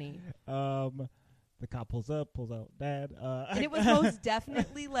very Hilarious. funny. The cop pulls out, Dad. And it was most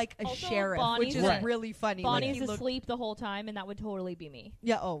definitely like a Also, sheriff, Bonnie's which is Right. really funny. Bonnie's like he looked, asleep the whole time, and that would totally be me.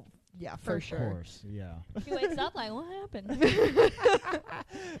 yeah, oh, yeah, for For sure. Of course, yeah. She wakes up like, what happened?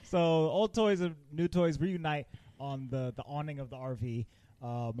 So old toys and new toys reunite on the awning of the RV.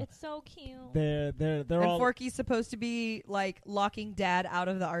 It's so cute. They're And all Forky's supposed to be like locking Dad out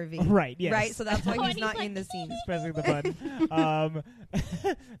of the RV. right. Yes, Right, so that's why Oh, he's and he's not like, in the scene. He's pressing the button.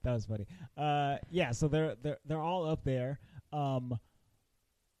 That was funny. Yeah, so they're all up there. And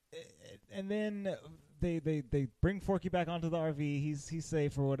then they bring Forky back onto the RV. He's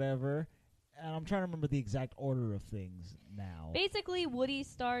safe or whatever. And I'm trying to remember the exact order of things now. Basically, Woody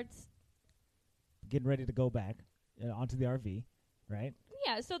starts. Getting ready to go back onto the RV, right?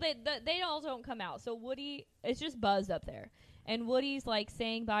 Yeah, so they all don't come out. So Woody, it's just Buzz up there, and Woody's like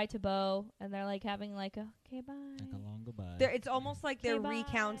saying bye to Bo, and they're like having like a okay bye. Like a long goodbye. It's almost like they're Okay, bye.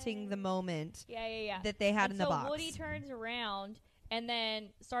 recounting the moment Yeah. that they had And in the so box. Woody turns around and then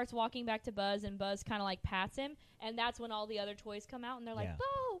starts walking back to Buzz, and Buzz kind of like pats him, and that's when all the other toys come out, and they're like, Yeah.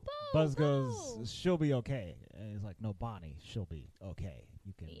 Bo. Buzz Bo. goes, "She'll be okay." And he's like, "No, Bonnie, she'll be okay.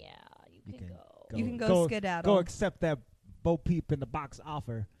 You can, Yeah, you You can can go. You can go skedaddle. Go accept that Bo Peep in the box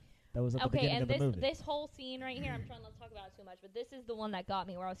offer that was at the Okay, beginning and of the movie." this whole scene right here, I'm trying not to talk about it too much, but this is the one that got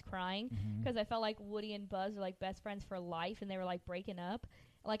me where I was crying Mhm. because I felt like Woody and Buzz are like best friends for life, and they were like breaking up,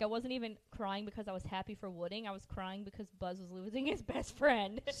 Like, I wasn't even crying because I was happy for Wooding. I was crying because Buzz was losing his best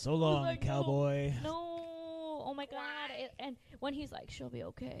friend. So long, like, cowboy. No. Oh my God. And when he's like, she'll be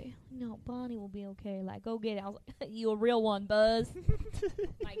okay. No, Bonnie will be okay. Like, go get it. I was like, you a real one, Buzz.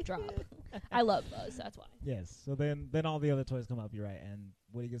 Mic drop. I love Buzz. That's why. Yes. So then all the other toys come up. You're right, and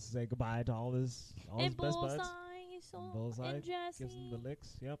Woody gets to say goodbye to all his And best buds. Bullseye And and Jesse. gives him the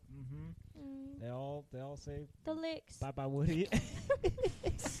licks. Yep. Mm-hmm. Mm, They all say the licks. bye bye Woody.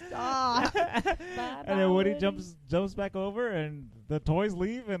 Stop. Bye-bye, And then Woody Woody. jumps back over, and the toys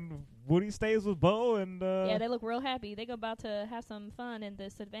leave, and Woody stays with Bo, and Yeah, they look real happy. They're about to have some fun in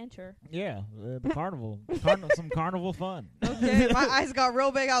this adventure. the carnival, some carnival fun. Okay, my eyes got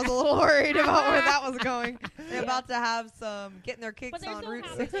real big. I was a little worried about where that was going. They're about to have some getting their kicks But they're on so Route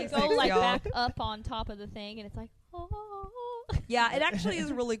happy to 66, go like y'all. back up on top of the thing, and it's like, oh. Yeah, it actually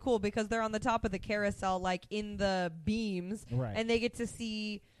is really cool because they're on the top of the carousel, like in the beams, Right. and they get to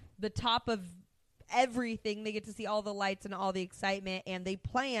see the top of everything. They get to see all the lights and all the excitement, and they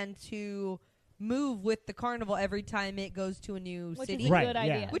plan to move with the carnival every time it goes to a new Which city, is a Right, good yeah.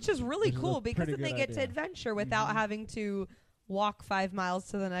 idea. which is really Which is a cool because pretty then they good get to idea. adventure without Mhm. having to walk 5 miles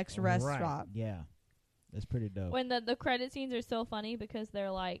to the next rest Right. stop. Yeah, that's pretty dope. When the credit scenes are so funny because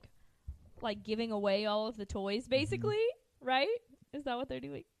they're like giving away all of the toys, basically, right? Is that what they're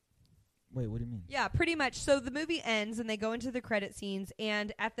doing? Wait, what do you mean? Yeah, pretty much. So the movie ends and they go into the credit scenes,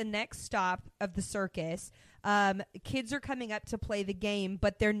 and at the next stop of the circus, kids are coming up to play the game,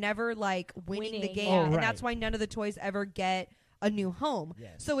 but they're never like winning the Winning. game, Oh, and right. that's why none of the toys ever get a new home.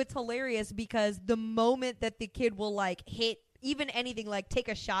 Yes. So it's hilarious because the moment that the kid will like hit even anything, like take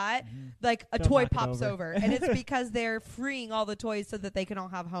a shot, Mhm. like a They'll toy knock it pops over. over, and it's because they're freeing all the toys so that they can all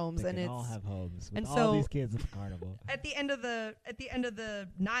have homes, They and can it's all have homes with and all so- these kids at the carnival. at the end of the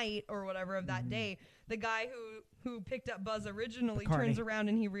night or whatever of that Mhm. day, the guy who picked up Buzz originally Carney. turns around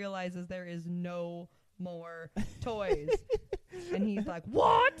and he realizes there is no more toys. And he's like,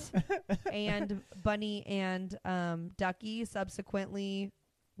 "What?" And Bunny and Ducky subsequently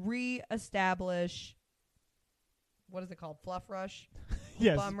reestablish, what is it called? Fluff Rush?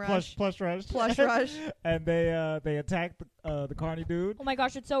 Yes, Bum plush rush. rush, Plush Rush. and they attack the carny dude. Oh my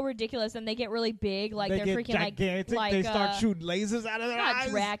gosh, it's so ridiculous, and they get really big, like they they're get freaking gigantic. like they start uh, shooting lasers out of their not eyes.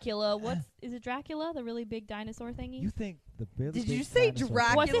 Dracula. Is it Dracula, the really big dinosaur thingy? You think the really Did big you say dinosaur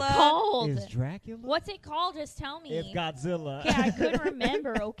Dracula? What's it called? is Dracula? What's it called? Just tell me. It's Godzilla. Yeah, I couldn't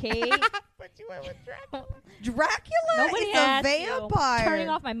remember. Okay. But you went with Dracula. Dracula Nobody is asked a you. vampire. Turning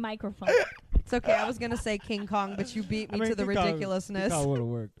off my microphone. It's okay. I was gonna say King Kong, but you beat me to the ridiculousness. That would have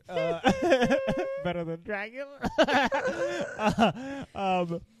worked. Better than Dracula.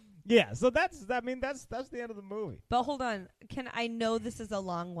 Yeah. So that's the end of the movie. But hold on, I know this is a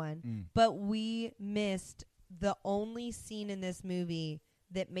long one, but we missed the only scene in this movie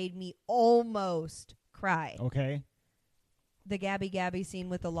that made me almost cry. Okay. The Gabby scene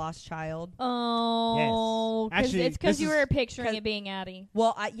with the lost child. Oh, Yes. Actually, it's because this you is- were picturing 'cause- it being Addie.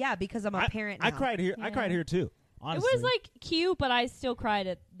 Well, because I'm a parent now. I cried here. I Yeah. cried here too. Honestly, It was like cute, but I still cried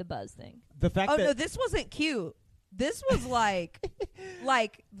at the Buzz thing. the fact Oh that no, this wasn't cute. This was like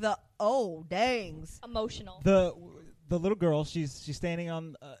the dangs. Emotional. the little girl, she's standing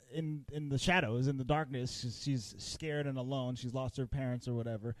on in the shadows, in the darkness. She's scared and alone. She's lost her parents or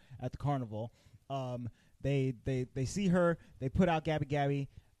whatever at the carnival. They see her. They put out Gabby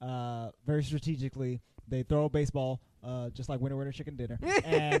very strategically. They throw a baseball, just like Winner Winner Chicken Dinner,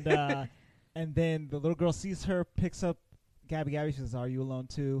 and then the little girl sees her, picks up Gabby. She says, "Are you alone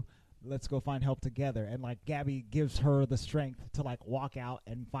too? Let's go find help together." And like Gabby gives her the strength to like walk out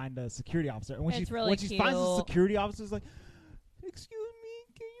and find a security officer. And when It's she really when she finds the cute. security officer, is like, "Excuse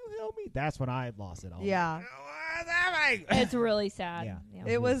me, can you help me?" That's when I lost it all. Yeah. What's happening? It's really sad. Yeah.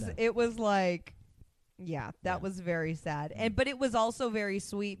 It was sad. it was like, yeah, that Yeah. was very sad. But it was also very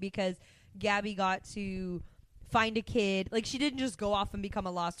sweet because Gabby got to find a kid. Like, she didn't just go off and become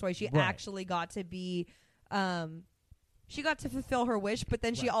a lost toy. She Right. actually got to be she got to fulfill her wish, but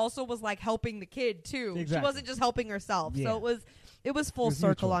then she Right. also was like helping the kid too. Exactly. She wasn't just helping herself. Yeah. So it was full It was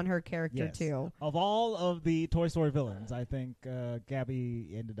circle mutual. on her character Yes. too. Of all of the Toy Story villains, I think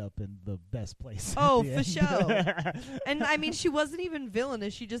Gabby ended up in the best place. at Oh, the for end. sure. And I mean, she wasn't even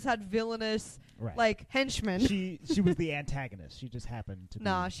villainous. She just had villainous Right. like henchmen. she was the antagonist. She just happened to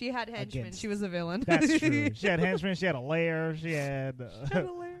Nah, be. she had henchmen. against- She was a villain. That's true. She had henchmen. She had a lair. She had She had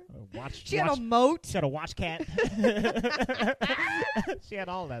a lair. watch. She had watch- a moat. She had a watch cat. She had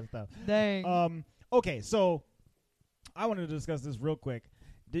all that stuff. Dang. Okay, so I wanted to discuss this real quick.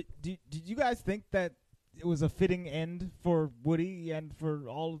 Did you guys think that it was a fitting end for Woody and for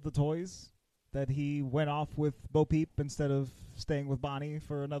all of the toys? that he went off with Bo Peep instead of staying with Bonnie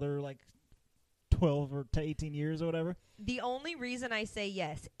for another like 12 or 18 years or whatever? The only reason I say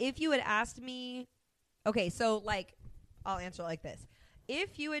yes, if you had asked me, okay, so like, I'll answer it like this.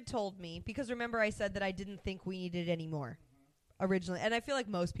 If you had told me, because remember I said that I didn't think we needed any more originally, and I feel like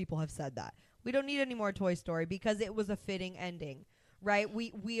most people have said that. We don't need any more Toy Story because it was a fitting ending, right?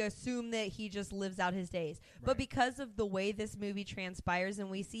 We assume that he just lives out his days. Right. But because of the way this movie transpires and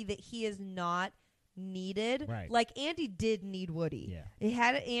we see that he is not needed, Right. like Andy did need Woody.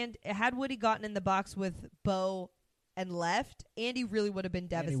 Yeah. Had Woody gotten in the box with Bo and left, Andy really would have been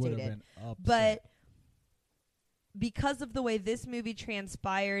Andy devastated. would have been upset. But because of the way this movie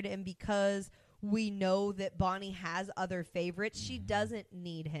transpired and because we know that Bonnie has other favorites, she doesn't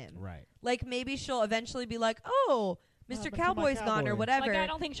need him. Right. Like, maybe she'll eventually be like, oh, Mr. happened to my Cowboy's gone or cowboy? whatever. Like, I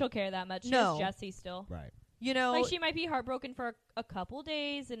don't think she'll care that much. She No. has Jesse still. Right. You know, Like, she might be heartbroken for a couple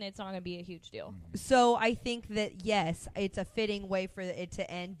days, and it's not going to be a huge deal. so I think that, yes, it's a fitting way for it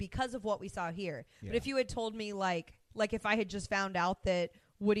to end because of what we saw here. Yeah. But if you had told me, like if I had just found out that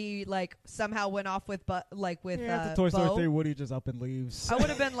Woody, like, somehow went off with, After Toy Story Bo, 3, Woody just up and leaves. I would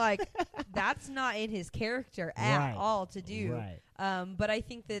have been like, that's not in his character at Right. all to do. Right. But I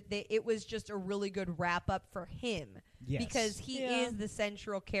think that it was just a really good wrap up for him Yes. because he Yeah. is the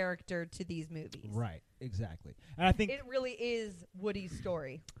central character to these movies. Right. Exactly. And I think It really is Woody's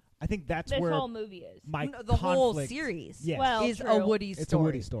story. that's This where whole movie is. my No, the whole conflict- series Yes. Well, is a true. Woody It's story. a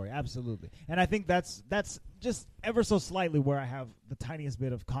Woody story, absolutely. And I think that's just ever so slightly where I have the tiniest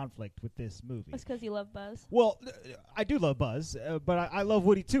bit of conflict with this movie. It's because you love Buzz. Well, I do love Buzz, but I love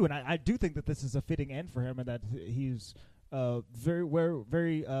Woody too, and I do think that this is a fitting end for him, and that he's very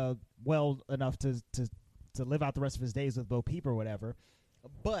well enough to live out the rest of his days with Bo Peep or whatever.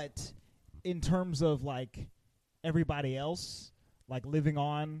 But in terms of like everybody else, like living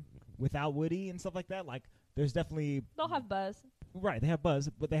on without Woody and stuff like that, like there's definitely They'll have Buzz. right. They have Buzz,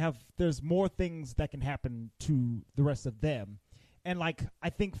 but there's more things that can happen to the rest of them, and like I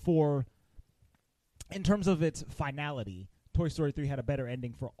think in terms of its finality, Toy Story 3 had a better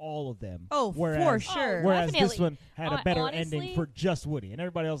ending for all of them. Oh, whereas, for sure. Whereas this Definitely. one had a better Honestly- ending for just Woody, and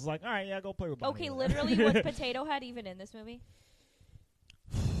everybody else was like, "All right, yeah, go play with Bonnie." Okay, or whatever." literally, was Potato Head even in this movie?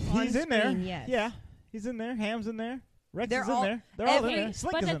 He's On in there. screen, yes. Yeah, he's in there. Ham's in there. Rex They're is in all- there. They're all in every- there.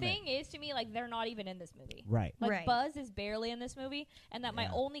 Slink But is the in thing is, to me, like, they're not even in this movie. there. Right. Like, Right. Buzz is barely in this movie, and that my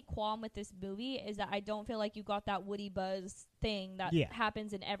Yeah. only qualm with this movie is that I don't feel like you got that Woody Buzz thing that Yeah.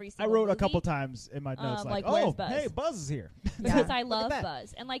 happens in every I single wrote movie. a couple times in my notes like, "Oh, where's Buzz?" hey, Buzz is here." Because I Look at love that.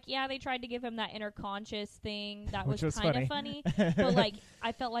 Buzz. And, like, yeah, they tried to give him that inner conscious thing that Which was kind of funny. But, like,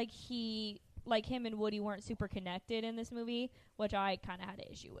 I felt like him and Woody weren't super connected in this movie, which I kind of had an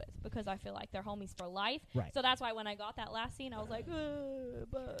issue with because I feel like they're homies for life. Right. So that's why when I got that last scene, I was like,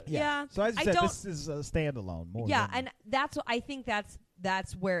 Buzz. Yeah. So as you I said, don't- this is a standalone. More Yeah, than, and I think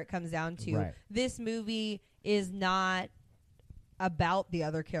that's where it comes down to. Right. This movie is not about the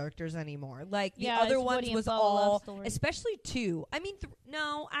other characters anymore. Like the Yeah, other it's ones Woody and was Bubba love all, story. especially two. I mean,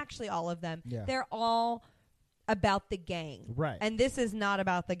 no, actually all of them. Yeah. They're all about the gang. Right. And this is not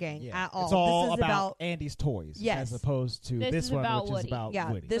about the gang Yeah. at all. It's all this is about Andy's toys, Yes. as opposed to This this is one, about which Woody. is about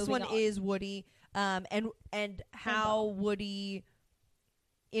yeah, Woody. this Moving one on. is Woody, and how Woody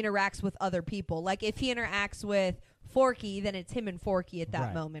interacts with other people. Like if he interacts with Forky, then it's him and Forky at that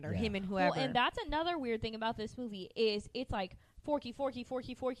Right, moment, or yeah. him and whoever. Well, and that's another weird thing about this movie is it's like Forky, Forky,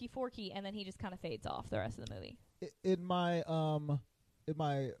 Forky, Forky, Forky, and then he just kind of fades off the rest of the movie. In my old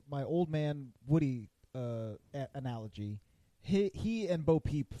man Woody analogy, he and Bo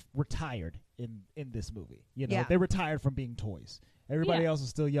Peep retired in this movie. You know, Yeah. they retired from being toys. Everybody Yeah. else is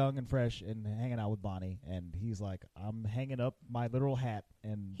still young and fresh and hanging out with Bonnie, and he's like, "I'm hanging up my literal hat,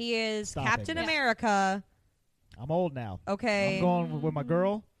 and he is Stop Captain it. America. I'm old now. Okay. I'm going with my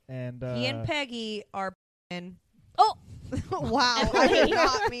girl, and He and Peggy are. Oh! Wow, I did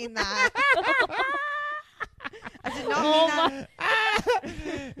not mean that. I did not mean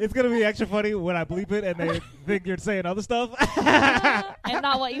that. it's gonna be extra funny when I bleep it and they think you're saying other stuff. And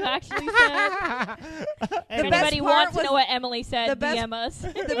not what you actually said. If The best anybody part wants to was know what Emily said, the best- DM us.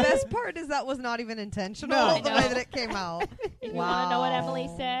 The best part is that was not even intentional. No. The way that it came out. If you want to know what Emily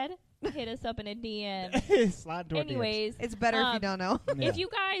said, hit us up in a DM. Slide into our DMs. Anyways, It's better if you Um, don't know. Yeah. if you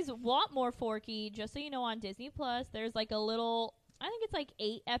guys want more Forky, just so you know, on Disney Plus, there's like a little. I think it's like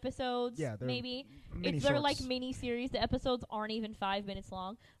 8 episodes, Yeah, they're maybe. mini They're shorts. like mini series. The episodes aren't even 5 minutes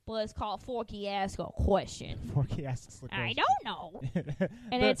long, but it's called Forky Ask a Question. Forky asks the I question. don't know,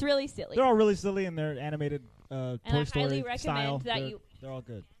 and They're- it's really silly. They're all really silly and they're animated Toy I highly Story recommend style. that they're, you- They're all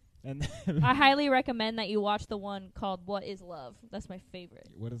good. And I highly recommend that you watch the one called What Is Love. That's my favorite.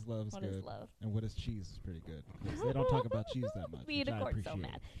 What is love is What good, Is Love? and what is cheese is pretty good. 'Cause they don't talk about cheese that much. Me which and I the court so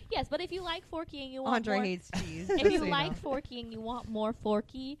appreciate. mad. Yes, but if you like Forky and you want Andre more, hates cheese. if just you so like know. Forky and you want more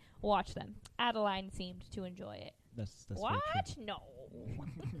Forky, watch them. Adeline seemed to enjoy it. That's What? very true. No.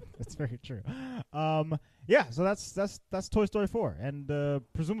 That's very true. Yeah, so that's Toy Story 4, and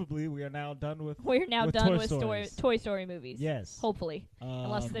presumably we are now done with. We're now With done Toy with Stories. Toy Story movies. Yes. Hopefully.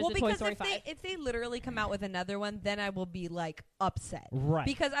 Unless there's Well, a Toy because Story if 5. if they literally come out with another one, then I will be like upset. Right.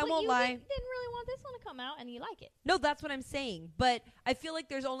 Because I But won't you lie. Didn't really want this one to come out, and you like it. No, that's what I'm saying. But I feel like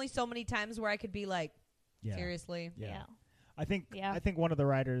there's only so many times where I could be like, Yeah. seriously. Yeah. I think Yeah. I think one of the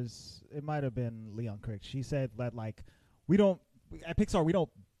writers, it might have been Leon Crick. She said that like we don't at Pixar we don't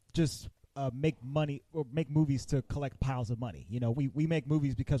just make money or make movies to collect piles of money. You know, we make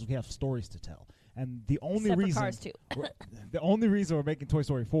movies because we have stories to tell. And the only Except for reason Cars 2. the only reason we're making Toy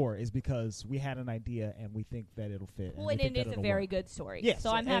Story 4 is because we had an idea and we think that it'll fit. Well, we and think it that is a it'll very work. good story. Yes,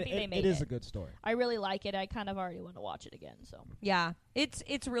 So I'm happy they made it. It is a good story. I really like it. I kind of already want to watch it again. So Yeah,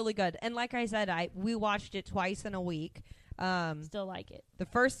 it's really good. And like I said, we watched it twice in a week. still like it. The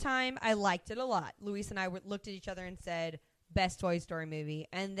first time I liked it a lot. Luis and I looked at each other and said, "Best Toy Story movie."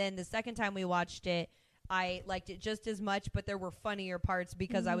 And then the second time we watched it, I liked it just as much, but there were funnier parts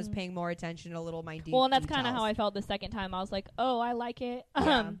because I was paying more attention to little minute Well, and that's kind of how I felt the second time. I was like, oh, I like it.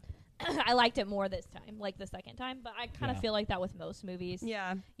 Yeah. I liked it more this time, like the second time. But I kind of Yeah. feel like that with most movies.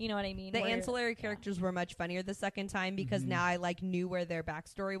 Yeah. You know what I mean? The Where- ancillary characters were much funnier the second time because Mhm. now I like knew where their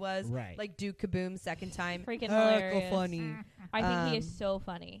backstory was. Right. Like Duke Kaboom second time. Freaking Heck, hilarious. funny. I think he is Um, so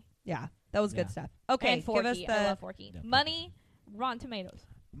funny. Yeah, that was good Yeah. stuff. Okay, And Forky. give us I the love Forky. Yeah, Money, Rotten Tomatoes.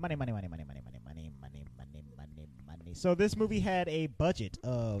 Money. So this movie had a budget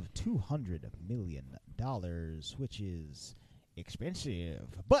of $200 million, which is expensive.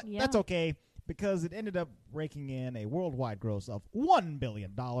 But Yeah. that's okay because it ended up raking in a worldwide gross of $1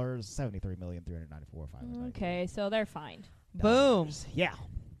 billion, $73,394,500. Okay, so they're fine. boom, Yeah.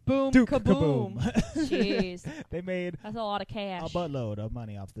 boom, Duke kaboom. Jeez, They made that's a lot of cash. a buttload of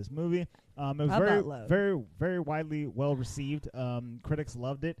money off this movie. It was A very, buttload. very, very widely well received. Critics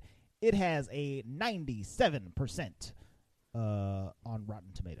loved it. It has a 97% on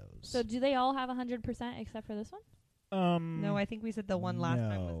Rotten Tomatoes. So do they all have 100% except for this one? No, I think we said the one last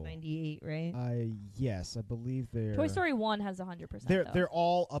time was No. 98, right? Yes, I believe they're Toy Story 1 has 100%. They're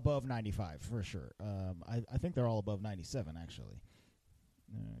all above 95 for sure. I think they're all above 97 actually.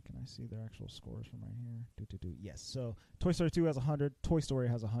 Can I see their actual scores from right here? Yes. So Toy Story 2 has 100, Toy Story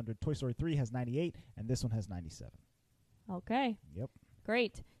has 100, Toy Story 3 has 98, and this one has 97. Okay. Yep.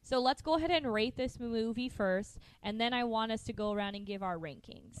 Great. So let's go ahead and rate this movie first, and then I want us to go around and give our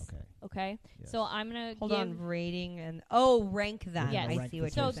rankings. Okay. Okay? Yes. So I'm going to Hold give on, rating and rank them. Yes. I Rank see the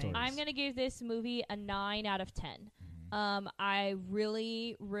what So you're Toy saying. Stories. I'm going to give this movie a 9 out of 10. Mhm. I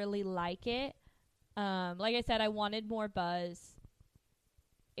really, really like it. Like I said, I wanted more buzz.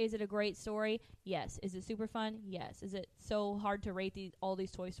 Is it a great story? Yes. Is it super fun? Yes. Is it so hard to rate all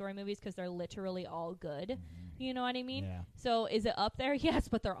these Toy Story movies because they're literally all good? You know what I mean? Yeah. So is it up there? Yes,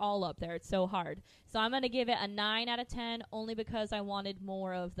 but they're all up there. It's so hard. So I'm going to give it a 9 out of 10 only because I wanted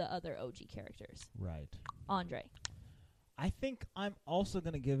more of the other OG characters. Right. Andre. I think I'm also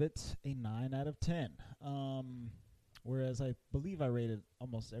going to give it a 9 out of 10. Whereas I believe I rated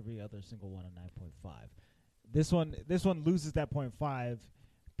almost every other single one a 9.5. This one loses that 0.5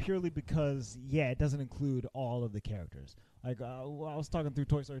 purely because it doesn't include all of the characters. Like I was talking through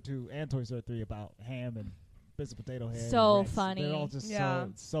Toy Story 2 and Toy Story 3 about Ham and Mr. Potato Head. So and Rex. funny. They're all just Yeah.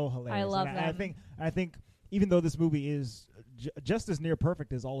 so hilarious. I love and them. I think even though this movie is just as near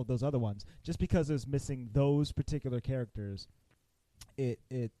perfect as all of those other ones, just because it's missing those particular characters, it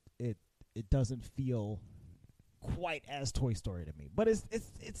doesn't feel quite as Toy Story to me. But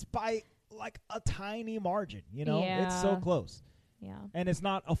it's by like a tiny margin, you know? It's so Yeah. close. Yeah. And it's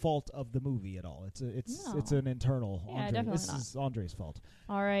not a fault of the movie at all. It's No. an internal Yeah, Andre. definitely This not. is Andre's fault.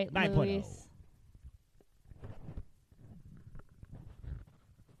 All right, 9.0. Luis.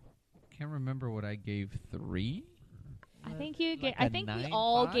 Can't remember what I gave 3. I think you Like I a think we 9.5?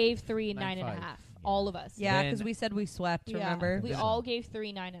 all gave 3 9.5. 9.5. Yeah. All of us. Yeah, Then- because we said we swept, Yeah, remember? we Then- all gave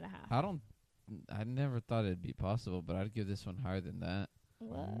 3 9.5. I never thought it'd be possible, but I'd give this one higher than that.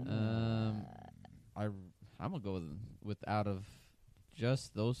 What? I'm gonna go with out of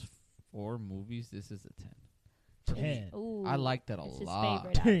just those 4 movies, this is a 10. 10. Ooh, I like that a it's his lot.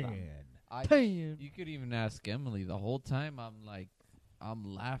 favorite out of them. 10. You could even ask Emily. The whole time I'm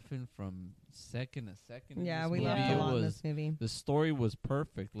laughing from second to second. in Yeah, this we movie. laughed a It lot in was- this movie. The story was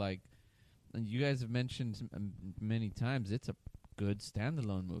perfect. Like, and you guys have mentioned many times, it's a good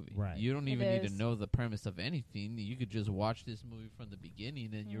standalone movie. Right. You don't It even need is. to know the premise of anything. You could just watch this movie from the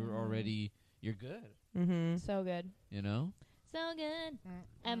beginning, and you're good. Mm-hmm. So good. You know. So good.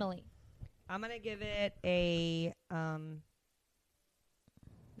 Emily. I'm gonna give it a 9.5.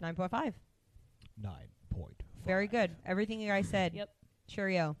 9.5. Very good. Everything you guys said. Yep.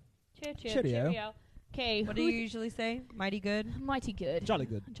 Cheerio. Cheerio. Okay. What do you usually say? Mighty good. Mighty good. Jolly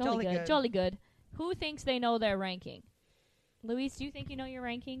good. Jolly Jolly good. good. Jolly good. Who thinks they know their ranking? Luis, do you think you know your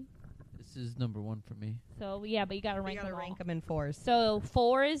ranking? This is number 1 for me. So yeah, but you gotta You rank gotta them all. rank them in fours. So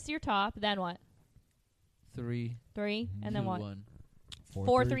 4 is your top. Then what? 3, 3, and then 2, what? 1.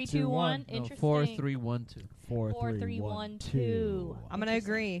 4, 3, 2, 1. No, Interesting. 4, 3, 1, 2. 4, 4, 3, 1, 2. I'm gonna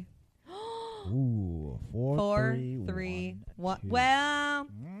Interesting. agree. Ooh, 4, 4, 3, 3, 1. 1. Well,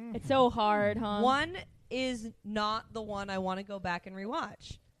 It's so hard, huh? 1 is not the one I want to go back and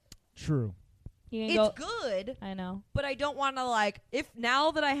rewatch. True. You can It's go. good, I know. but I don't want to if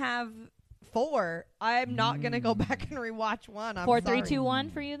now that I have 4, I'm not gonna go back and rewatch 1. I'm 4, sorry. 3, 2,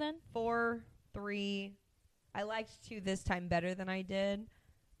 1 for you then. 4, 3. I liked 2 this time better than I did.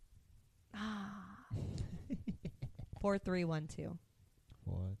 4, 3, 1, 2.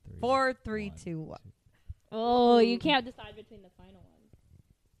 4, 3. 4, 3, 2, 1. Oh, you can't decide between the final one.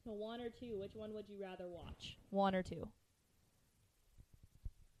 So 1 or 2. Which one would you rather watch? 1 or 2.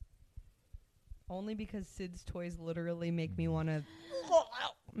 Only because Sid's toys literally make me want to.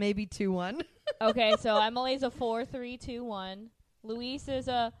 Maybe 2, 1. Okay, so Emily's a 4, 3, 2, 1. Luis is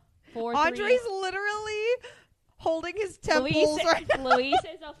a 4, 3. Andre's literally holding his temples right now. Luis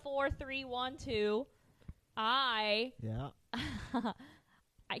is a 4, 3, 1, 2. I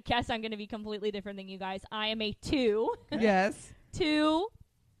guess I'm going to be completely different than you guys. I am a 2. Yes. 2,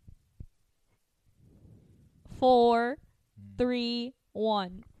 4, 3,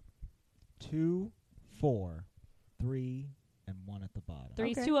 1. 2, 4, 3, and 1 at the bottom.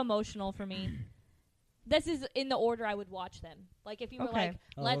 3's Okay. too emotional for me. This is in the order I would watch them. Like if you were Okay. like,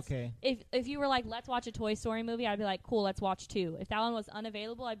 Oh, let's okay. if you were like, let's watch a Toy Story movie, I'd be like, cool, let's watch 2. If that one was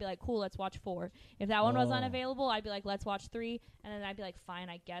unavailable, I'd be like, cool, let's watch 4. If that one was Oh. unavailable, I'd be like, let's watch 3, and then I'd be like, fine,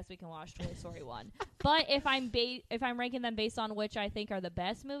 I guess we can watch Toy Story 1. But if I'm ranking them based on which I think are the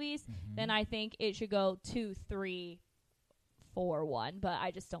best movies, then I think it should go 2, 3, 4, 1. But I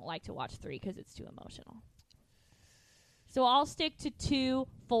just don't like to watch 3 because it's too emotional. So I'll stick to 2,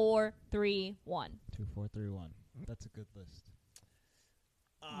 4, 3, 1. 2, 4, 3, 1. That's a good list.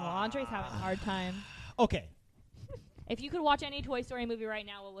 Well, Andre's having a hard time. Okay. If you could watch any Toy Story movie right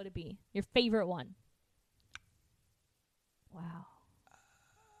now, what would it be? Your favorite one? Wow.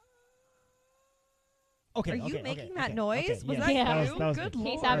 Okay. Are you okay, making okay, that okay, noise? okay, Was yes, that that you? you? That was Good me.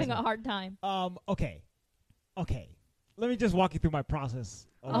 He's Lord. having a hard time. Okay. Okay. Let me just walk you through my process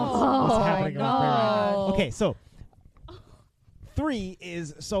of Oh, what's happening in my brain right now. no. Okay, so 3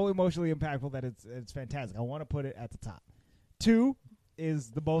 is so emotionally impactful that it's fantastic. I want to put it at the top. 2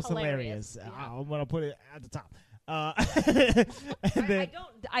 is the most hilarious. Yeah. I'm gonna put it at the top. and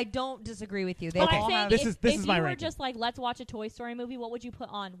I then don't disagree with you. They But all I'm saying, have. This if, is- this if is you my were ranking. just like, let's watch a Toy Story movie, what would you put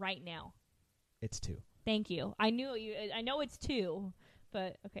on right now? it's 2. Thank you. I knew you. I know it's 2,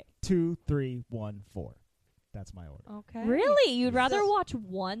 but okay. 2, 3, 1, 4. That's my order. Okay. Really? You'd rather So- watch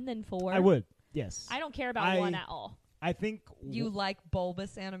 1 than 4? I would. Yes. I don't care about I- 1 at all. I think You like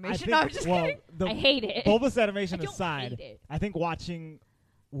bulbous I animation? think, No, I'm just well, kidding. the I hate it. bulbous I animation don't aside, hate it. I think watching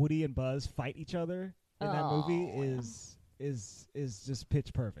Woody and Buzz fight each other in that movie is just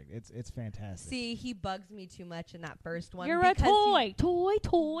pitch perfect. It's fantastic. See, he bugs me too much in that first one. You're a because toy.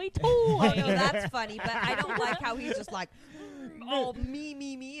 Toy. Oh no, that's funny, but I don't like how he's just like, oh me,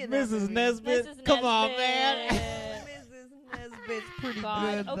 in that Mrs. movie. Nesbitt, Mrs. come on, Nesbitt. man. Mrs. Nesbitt's pretty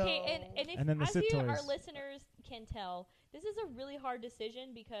God. good. Okay, though. and if And then the as Sid you, our toys. listeners can tell, this is a really hard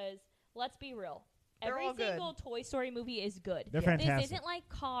decision because let's be real. They're Every all good. single Toy Story movie is good. They're Yeah. This fantastic. isn't like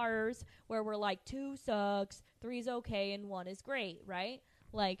Cars where we're like 2 sucks, 3's okay, and 1 is great, right?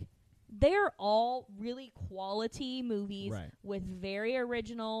 Like they're all really quality movies Right. with very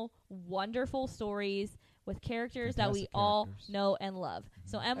original, wonderful stories with characters that we Fantastic all characters. know and love.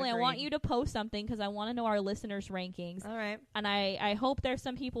 So Emily, I want Agreed. you to post something because I want to know our listeners' rankings. All right. And I hope there's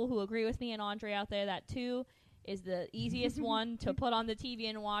some people who agree with me and Andre out there that 2 is the easiest one to put on the TV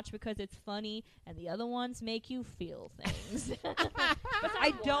and watch because it's funny, and the other ones make you feel things.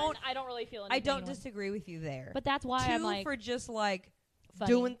 I don't really feel anything. I don't in one. disagree with you there. But that's why 2 I'm like for just like funny.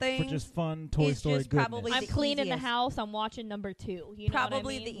 doing For things. just fun Toy It's Story just goodness. probably I'm the cleaning the easiest. house. I'm watching number 2. You know Probably what I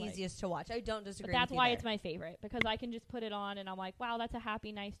mean? the Like, easiest to watch. I don't disagree. But that's with you why there. it's my favorite because I can just put it on and I'm like, wow, that's a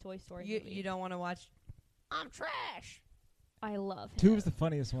happy, nice Toy Story movie. You don't want to watch. I'm trash. I love him. 2 is the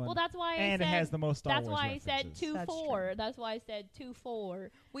funniest one. Well, that's why and I said. it has the most Star That's Wars why I said references. 2-4. That's why I said 2-4.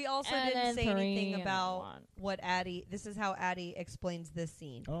 We also And didn't then say 3 anything and about 1. what Addie. This is how Addie explains this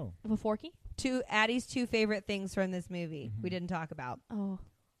scene. Oh. Forky? Addie's 2 favorite things from this movie. Mhm. We didn't talk about. Oh.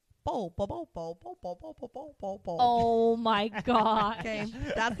 Bo, bo, bo, bo, bo, bo, bo, bo, bo, bo, bo. Oh my god. Okay,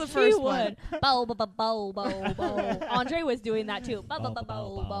 that's the She first would. one. Bow, bow, bow, bow, bow, bow. Andre was doing that too. Bow, bow, bow,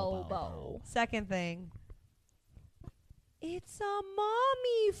 bow, bow, bow. Second thing. It's a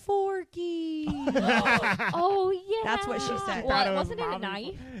mommy Forky. Oh yeah. That's what she said. Well, That was wasn't it a mommy.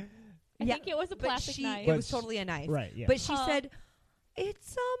 knife? I Yeah, think it was a but plastic she, knife. it was But totally a knife. Right, yeah. But she Huh. said,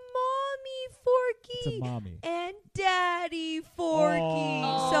 it's a mommy it's Forky a mommy. and daddy Forky.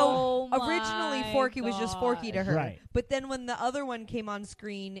 Oh So originally my Forky was just Forky to gosh. her. Right. But then when the other one came on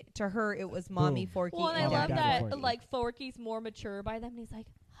screen, to her it was mommy Boom. Forky Well, and I and love daddy Daddy that Forky. like Forky's more mature by then. And he's like,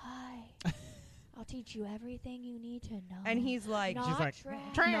 "Hi, I'll teach you everything you need to know." And he's like, not She's like,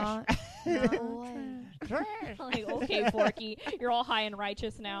 trash. not, Not not boy. Like, okay, Forky, you're all high and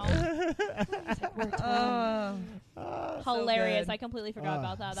righteous now. He's like, "We're totally-" so Hilarious! good. I completely forgot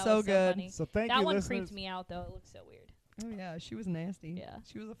about that. That so was so good. funny. So thank That you, one listeners. creeped me out though. It looked so weird. Oh yeah, she was nasty. Yeah.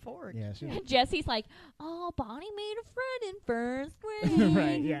 She was a fork. Yeah, she And Jesse's like, "Oh, Bonnie made a friend in first grade."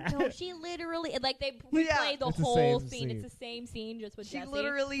 Right, yeah. No, she literally and, like they Yeah. replay the It's the whole same scene. scene. It's the same scene just with She Jesse.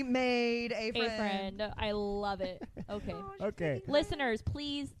 literally made a A friend. I love it. Okay. Okay. Listeners,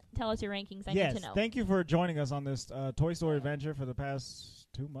 please tell us your rankings. I Yes, need to know. thank you for joining us on this Toy Story adventure for the past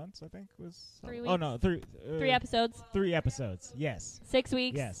 2 months, I think was. 3 Oh weeks. no, 3 3 episodes, 3 episodes. Yes. 6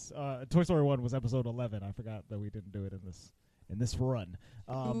 weeks. Yes. Toy Story 1 was episode 11. I forgot that we didn't do it in this run.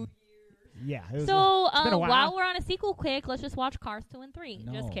 Yeah. It was So it's been a while. while we're on a sequel quick, let's just watch Cars 2 and 3.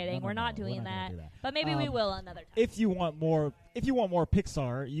 No, Just kidding. no, We're not no, doing we're not gonna that. do that. But maybe we Um, will another time. If you want more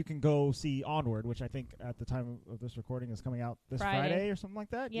Pixar, you can go see Onward, which I think at the time of this recording is coming out this Friday or something like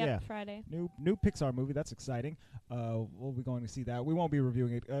that. Yep, Yeah. Friday. New Pixar movie. That's exciting. We'll be going to see that. We won't be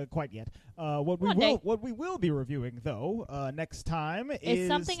reviewing it quite yet. What One day. we will be reviewing though next time It's is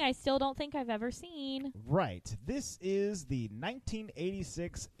something I still don't think I've ever seen. right. This is the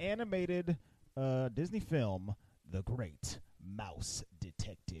 1986 animated Disney film, The Great Mouse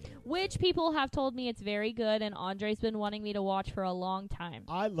Detective. Which people have told me it's very good, and Andre's been wanting me to watch for a long time.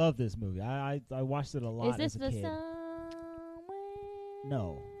 I love this movie. I watched it a lot Is this as a the kid. somewhere?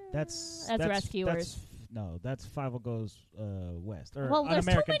 No, that's Rescuers. That's Five Goes West. Or Well, An there's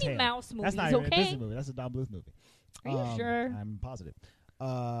American too many Tail. mouse movies. That's not even a Okay, Disney movie. That's a Don Bluth movie. Are you sure? I'm positive.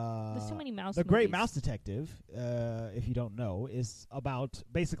 There's too many mouse. The Great movies. Mouse Detective, if you don't know, is about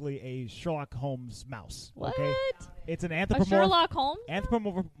basically a Sherlock Holmes mouse. What? Okay, it's an A anthropomorphic Sherlock Holmes?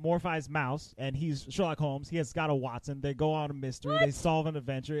 anthropomorphized mouse, and he's Sherlock Holmes. He has got a Watson. They go on a mystery. They solve an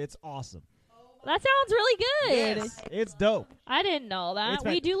adventure. It's awesome. That sounds really good. Yes, it's dope. I didn't know that. It's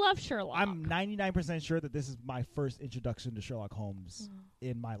We fact- do love Sherlock. I'm 99% sure that this is my first introduction to Sherlock Holmes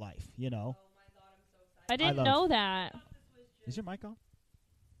in my life. You know, I didn't love- know that. is your mic on?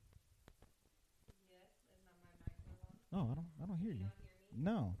 Oh, I don't hear you.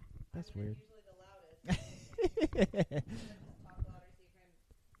 No, that's weird.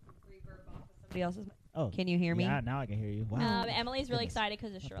 Somebody else's. Oh, Can you hear me? yeah, now I can hear you. Wow. Emily's really Goodness. excited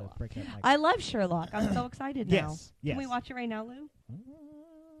because of Have to Sherlock. break that mic. I love Sherlock. I'm so excited now. Yes, yes. Can we watch it right now, Lou?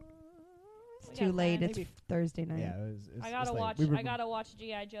 It's We too got late. time. It's Maybe- Thursday night. Yeah, I gotta late. watch. We were- I gotta watch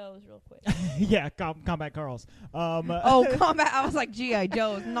GI Joes real quick. yeah, Combat Carls. Oh, combat! I was like GI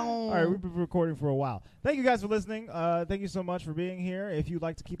Joe's. No. All right, we've been recording for a while. Thank you guys for listening. Thank you so much for being here. If you'd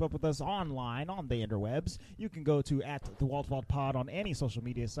like to keep up with us online on the interwebs, you can go to @TheWaltVault on any social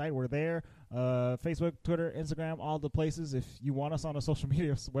media site. We're there. Facebook, Twitter, Instagram, all the places. If you want us on a social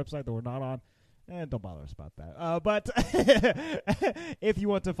media website that we're not on, don't bother us about that. But if you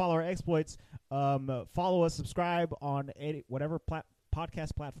want to follow our exploits, follow us, subscribe on whatever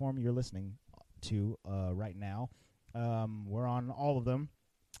podcast platform you're listening to right now. We're on all of them,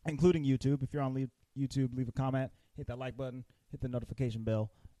 including YouTube. If you're on YouTube, leave a comment, hit that like button, hit the notification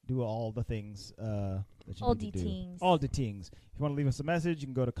bell, do all the things that you All need the to do. things. All the things. If you want to leave us a message, you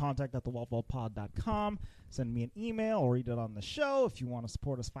can go to contact@thewaltvaultpod.com, send me an email, or read it on the show. If you want to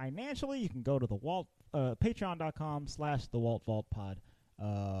support us financially, you can go to patreon.com/thewaltvaultpod,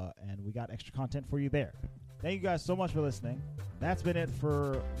 and we got extra content for you there. Thank you guys so much for listening. That's been it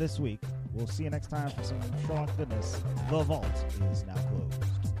for this week. We'll see you next time for some Sherlock goodness. The vault is now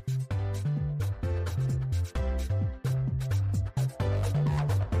closed.